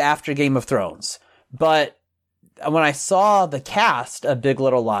unsubscribe after Game of Thrones. But when I saw the cast of Big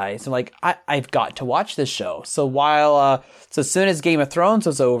Little Lies, I'm like, I've got to watch this show. So so as soon as Game of Thrones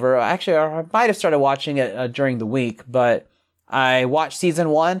was over, actually I might have started watching it during the week, but I watched season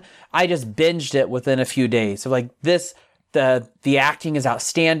 1. I just binged it within a few days. So like this The acting is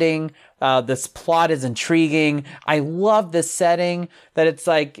outstanding. This plot is intriguing. I love this setting that it's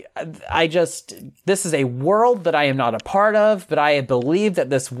like, this is a world that I am not a part of, but I believe that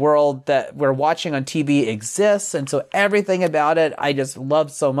this world that we're watching on TV exists. And so everything about it, I just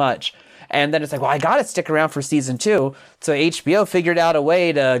love so much. And then it's like, well, I got to stick around for season 2. So HBO figured out a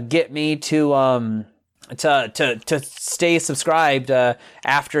way to get me to stay subscribed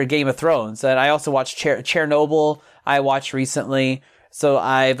after Game of Thrones. And I also watched Chernobyl. I watched recently. So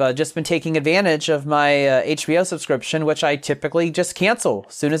I've just been taking advantage of my HBO subscription, which I typically just cancel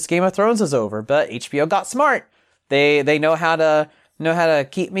as soon as Game of Thrones is over. But HBO got smart. They know how to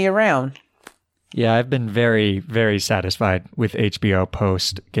keep me around. Yeah, I've been very, very satisfied with HBO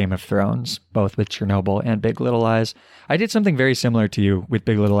post Game of Thrones, both with Chernobyl and Big Little Lies. I did something very similar to you with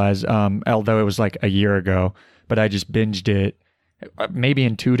Big Little Lies, although it was like a year ago, but I just binged it maybe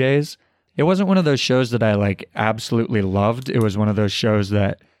in 2 days. It wasn't one of those shows that I like absolutely loved. It was one of those shows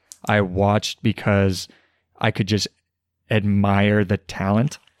that I watched because I could just admire the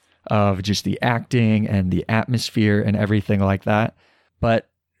talent of just the acting and the atmosphere and everything like that. But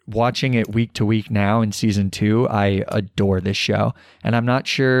watching it week to week now in season 2, I adore this show. And I'm not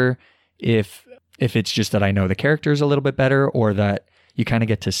sure if it's just that I know the characters a little bit better, or that you kind of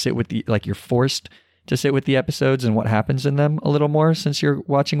get to sit with you're forced to sit with the episodes and what happens in them a little more since you're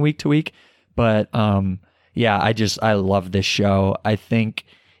watching week to week. But yeah, I love this show. I think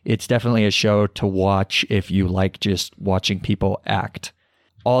it's definitely a show to watch if you like just watching people act.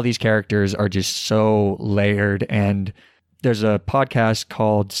 All these characters are just so layered, and there's a podcast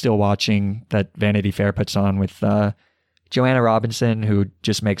called Still Watching that Vanity Fair puts on with Joanna Robinson, who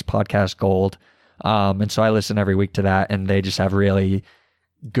just makes podcast gold. And so I listen every week to that, and they just have really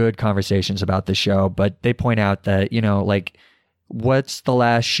good conversations about the show. But they point out that, what's the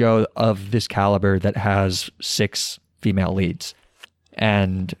last show of this caliber that has 6 female leads?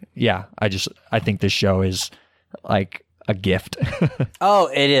 And yeah, I think this show is like a gift. Oh,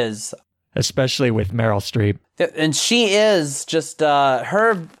 it is. Especially with Meryl Streep. And she is just,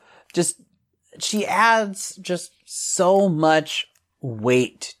 she adds just so much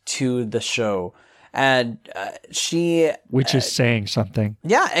weight to the show. And which is saying something.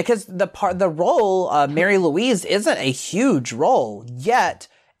 Yeah, because the role, Mary Louise, isn't a huge role, yet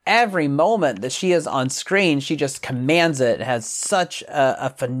every moment that she is on screen, she just commands it. It has such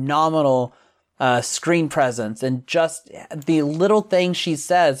a phenomenal screen presence, and just the little things she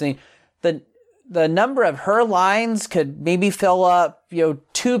says. I mean, the number of her lines could maybe fill up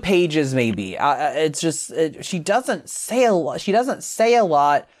 2 pages, maybe. It's just she doesn't say a lot. She doesn't say a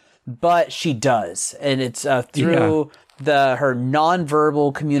lot, but she does, and it's through her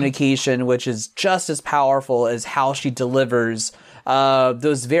nonverbal communication, which is just as powerful as how she delivers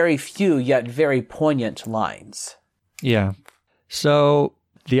those very few yet very poignant lines. Yeah. So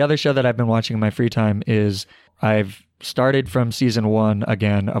the other show that I've been watching in my free time is I've started from season 1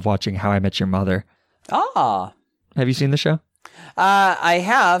 again of watching How I Met Your Mother. Ah. Have you seen the show? I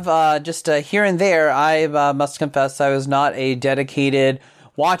have, just here and there. I must confess I was not a dedicated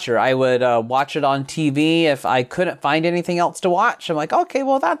watcher. I would watch it on TV if I couldn't find anything else to watch. I'm like, okay,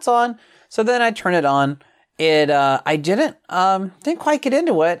 well, that's on. So then I turn it on. I didn't quite get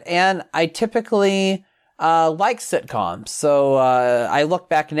into it, and I typically like sitcoms. So I look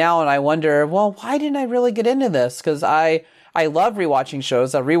back now and I wonder, well, why didn't I really get into this? Because I love rewatching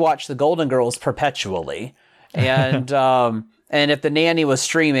shows. I rewatch The Golden Girls perpetually, and if The Nanny was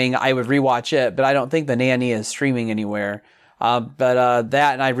streaming, I would rewatch it. But I don't think The Nanny is streaming anywhere. But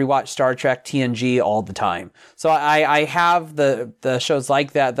that, and I rewatch Star Trek TNG all the time. So I have the shows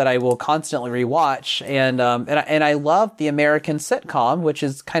like that I will constantly rewatch, and I love the American sitcom, which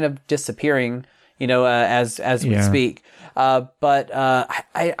is kind of disappearing, as we speak. But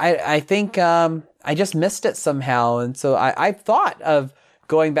I think I just missed it somehow, and so I thought of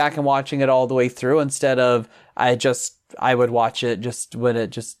going back and watching it all the way through instead of I would watch it just when it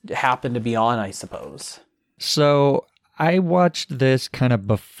just happened to be on, I suppose. So I watched this kind of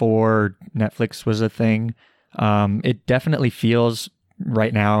before Netflix was a thing. It definitely feels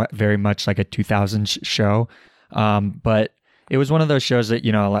right now very much like a 2000s show. But it was one of those shows that,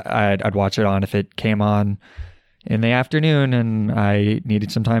 I'd watch it on if it came on in the afternoon and I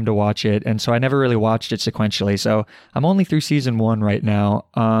needed some time to watch it. And so I never really watched it sequentially. So I'm only through season 1 right now.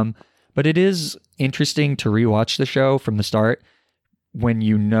 But it is interesting to rewatch the show from the start when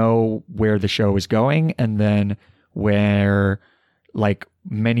you know where the show is going, and then where like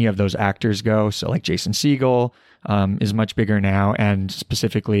many of those actors go. So like Jason Segel is much bigger now, and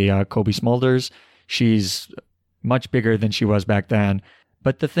specifically Kobe Smulders. She's much bigger than she was back then.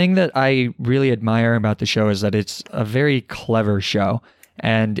 But the thing that I really admire about the show is that it's a very clever show.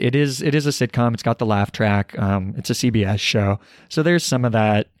 And it is a sitcom. It's got the laugh track. It's a CBS show. So there's some of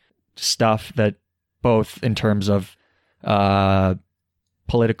that stuff that both in terms of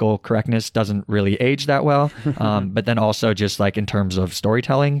political correctness doesn't really age that well. But then also just like in terms of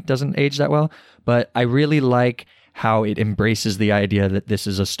storytelling doesn't age that well. But I really like how it embraces the idea that this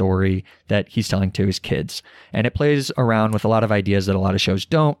is a story that he's telling to his kids. And it plays around with a lot of ideas that a lot of shows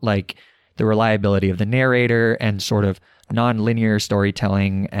don't, like the reliability of the narrator and sort of non-linear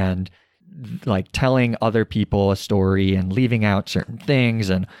storytelling and like telling other people a story and leaving out certain things.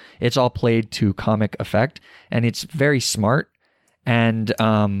 And it's all played to comic effect. And it's very smart. And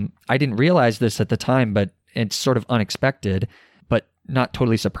I didn't realize this at the time, but it's sort of unexpected, but not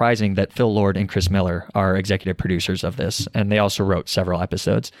totally surprising that Phil Lord and Chris Miller are executive producers of this. And they also wrote several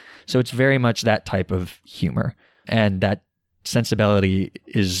episodes. So it's very much that type of humor. And that sensibility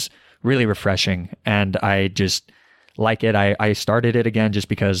is really refreshing. And I just like it. I started it again just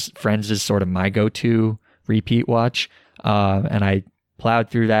because Friends is sort of my go-to repeat watch. And I plowed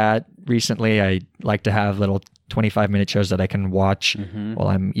through that recently. I like to have little 25-minute shows that I can watch while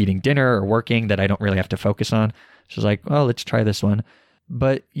I'm eating dinner or working that I don't really have to focus on. So I was like, well, let's try this one.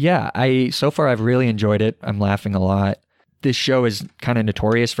 But yeah, so far I've really enjoyed it. I'm laughing a lot. This show is kind of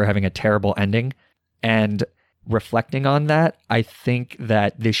notorious for having a terrible ending. And reflecting on that, I think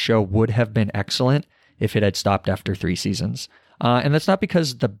that this show would have been excellent if it had stopped after 3 seasons. And that's not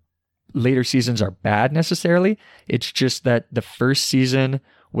because the later seasons are bad necessarily. It's just that the first season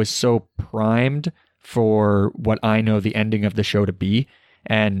was so primed for what I know the ending of the show to be.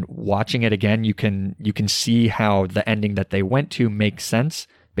 And watching it again, you can see how the ending that they went to makes sense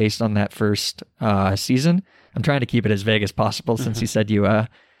based on that first season. I'm trying to keep it as vague as possible since you said you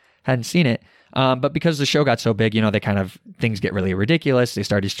hadn't seen it. But because the show got so big, things get really ridiculous. They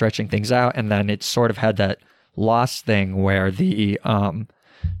started stretching things out, and then it sort of had that Lost thing where the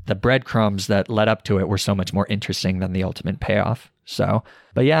breadcrumbs that led up to it were so much more interesting than the ultimate payoff. So,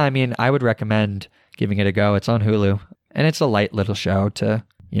 but yeah, I mean, I would recommend giving it a go. It's on Hulu, and it's a light little show to,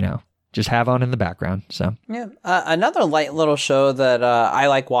 just have on in the background. So yeah, another light little show that I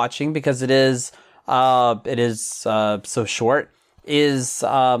like watching because it is so short is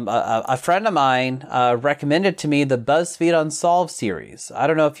a friend of mine recommended to me the BuzzFeed Unsolved series. I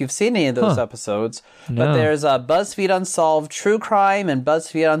don't know if you've seen any of those episodes, but there's a BuzzFeed Unsolved True Crime and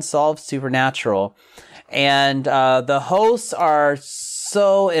BuzzFeed Unsolved Supernatural. And the hosts are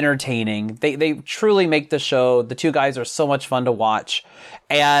so entertaining. They truly make the show. The two guys are so much fun to watch.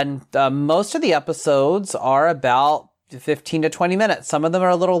 And most of the episodes are about 15 to 20 minutes. Some of them are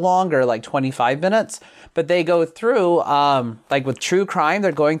a little longer, like 25 minutes. But they go through, like with true crime,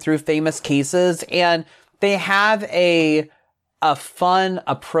 they're going through famous cases. And they have a fun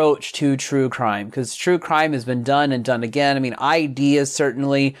approach to true crime, because true crime has been done and done again. I mean, ID has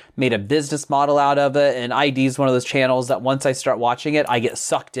certainly made a business model out of it, and ID is one of those channels that once I start watching it, I get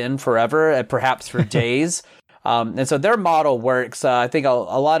sucked in forever, and perhaps for days. And so their model works. I think a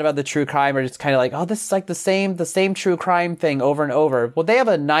lot of other true crime are just kind of like, oh, this is like the same true crime thing over and over. Well, they have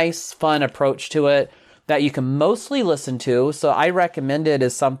a nice, fun approach to it that you can mostly listen to. So I recommend it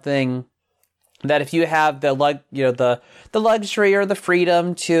as something that if you have the luxury or the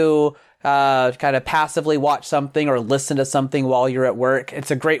freedom to kind of passively watch something or listen to something while you're at work,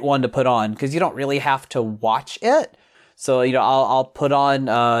 it's a great one to put on because you don't really have to watch it. So, I'll put on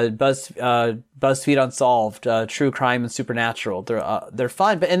BuzzFeed Unsolved, True Crime and Supernatural. They're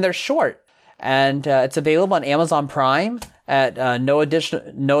fun, and they're short. And it's available on Amazon Prime at no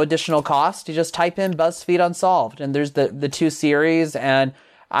additional cost. You just type in BuzzFeed Unsolved, and there's the 2 series, and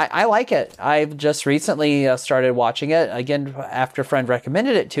I like it. I've just recently started watching it again after a friend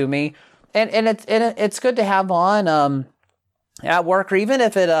recommended it to me, and it's good to have on at work, or even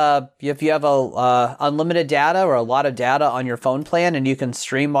if you have unlimited data or a lot of data on your phone plan, and you can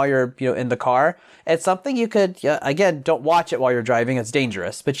stream while you're in the car. It's something you could again, don't watch it while you're driving; it's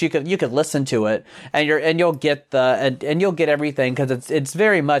dangerous. But you could listen to it, and you'll get you'll get everything because it's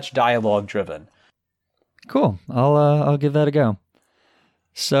very much dialogue driven. Cool. I'll give that a go.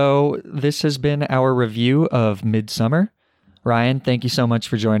 So this has been our review of Midsommar. Ryan, thank you so much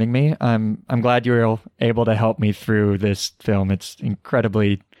for joining me. I'm glad you were able to help me through this film. It's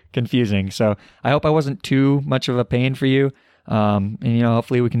incredibly confusing. So I hope I wasn't too much of a pain for you. And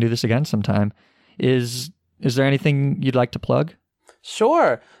hopefully we can do this again sometime. Is there anything you'd like to plug?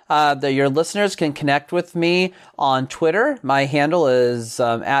 Sure. Your listeners can connect with me on Twitter. My handle is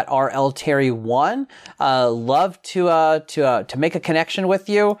at RLTerry1. Love to make a connection with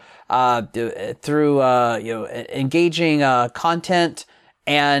you through engaging content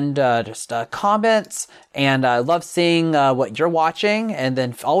and just comments. And I love seeing what you're watching. And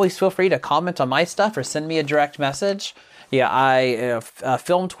then always feel free to comment on my stuff or send me a direct message. Yeah,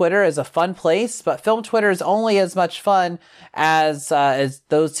 Film Twitter is a fun place, but Film Twitter is only as much fun as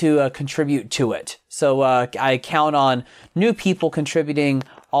those who contribute to it. So I count on new people contributing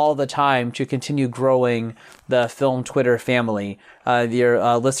all the time to continue growing the Film Twitter family.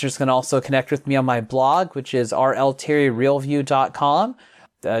 Your listeners can also connect with me on my blog, which is rlterryrealview.com.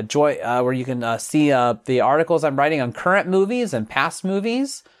 Where you can see the articles I'm writing on current movies and past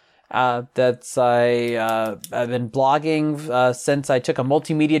movies. I've been blogging since I took a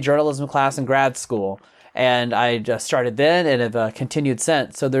multimedia journalism class in grad school, and I just started then and have continued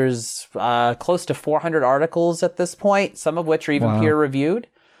since. So there's close to 400 articles at this point, some of which are even peer reviewed.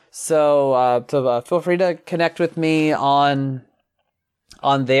 So feel free to connect with me on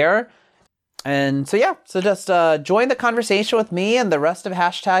there. And so just join the conversation with me and the rest of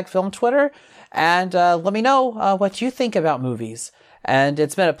 #FilmTwitter, and let me know what you think about movies. And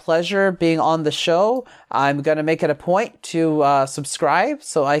it's been a pleasure being on the show. I'm going to make it a point to subscribe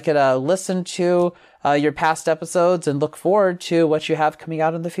so I could listen to your past episodes and look forward to what you have coming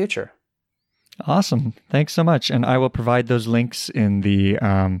out in the future. Awesome. Thanks so much. And I will provide those links in the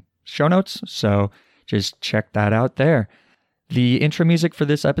show notes, so just check that out there. The intro music for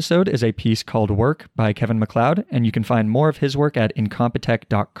this episode is a piece called Work by Kevin MacLeod, and you can find more of his work at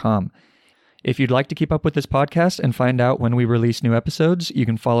incompetech.com. If you'd like to keep up with this podcast and find out when we release new episodes, you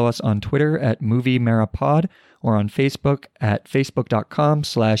can follow us on Twitter at MovieMaraPod or on Facebook at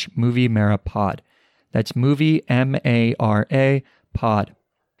facebook.com/MovieMaraPod. That's Movie MARA Pod.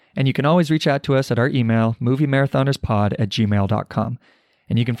 And you can always reach out to us at our email, moviemarathonerspod@gmail.com.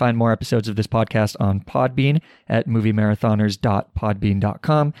 And you can find more episodes of this podcast on Podbean at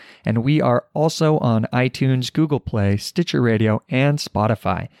moviemarathoners.podbean.com. And we are also on iTunes, Google Play, Stitcher Radio, and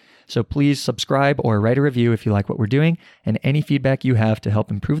Spotify. So please subscribe or write a review if you like what we're doing, and any feedback you have to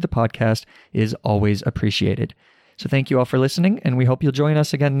help improve the podcast is always appreciated. So thank you all for listening, and we hope you'll join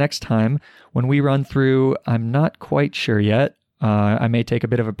us again next time when we run through, I'm not quite sure yet. I may take a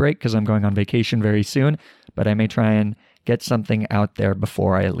bit of a break because I'm going on vacation very soon, but I may try and get something out there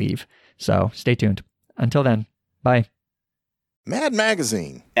before I leave. So stay tuned. Until then, bye. Mad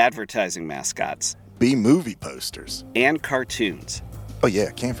Magazine. Advertising mascots. B-movie posters. And cartoons. Oh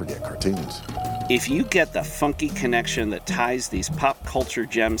yeah, can't forget cartoons. If you get the funky connection that ties these pop culture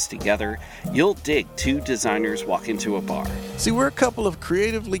gems together, you'll dig Two Designers Walk Into a Bar. See, we're a couple of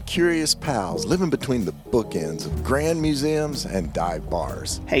creatively curious pals living between the bookends of grand museums and dive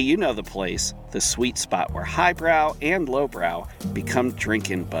bars. Hey, you know the place, the sweet spot where highbrow and lowbrow become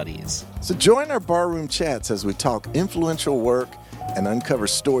drinking buddies. So join our barroom chats as we talk influential work and uncover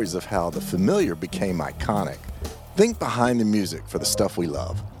stories of how the familiar became iconic. Think behind the music for the stuff we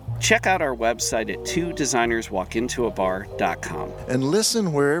love. Check out our website at twodesignerswalkintoabar.com. And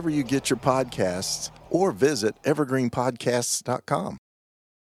listen wherever you get your podcasts or visit evergreenpodcasts.com.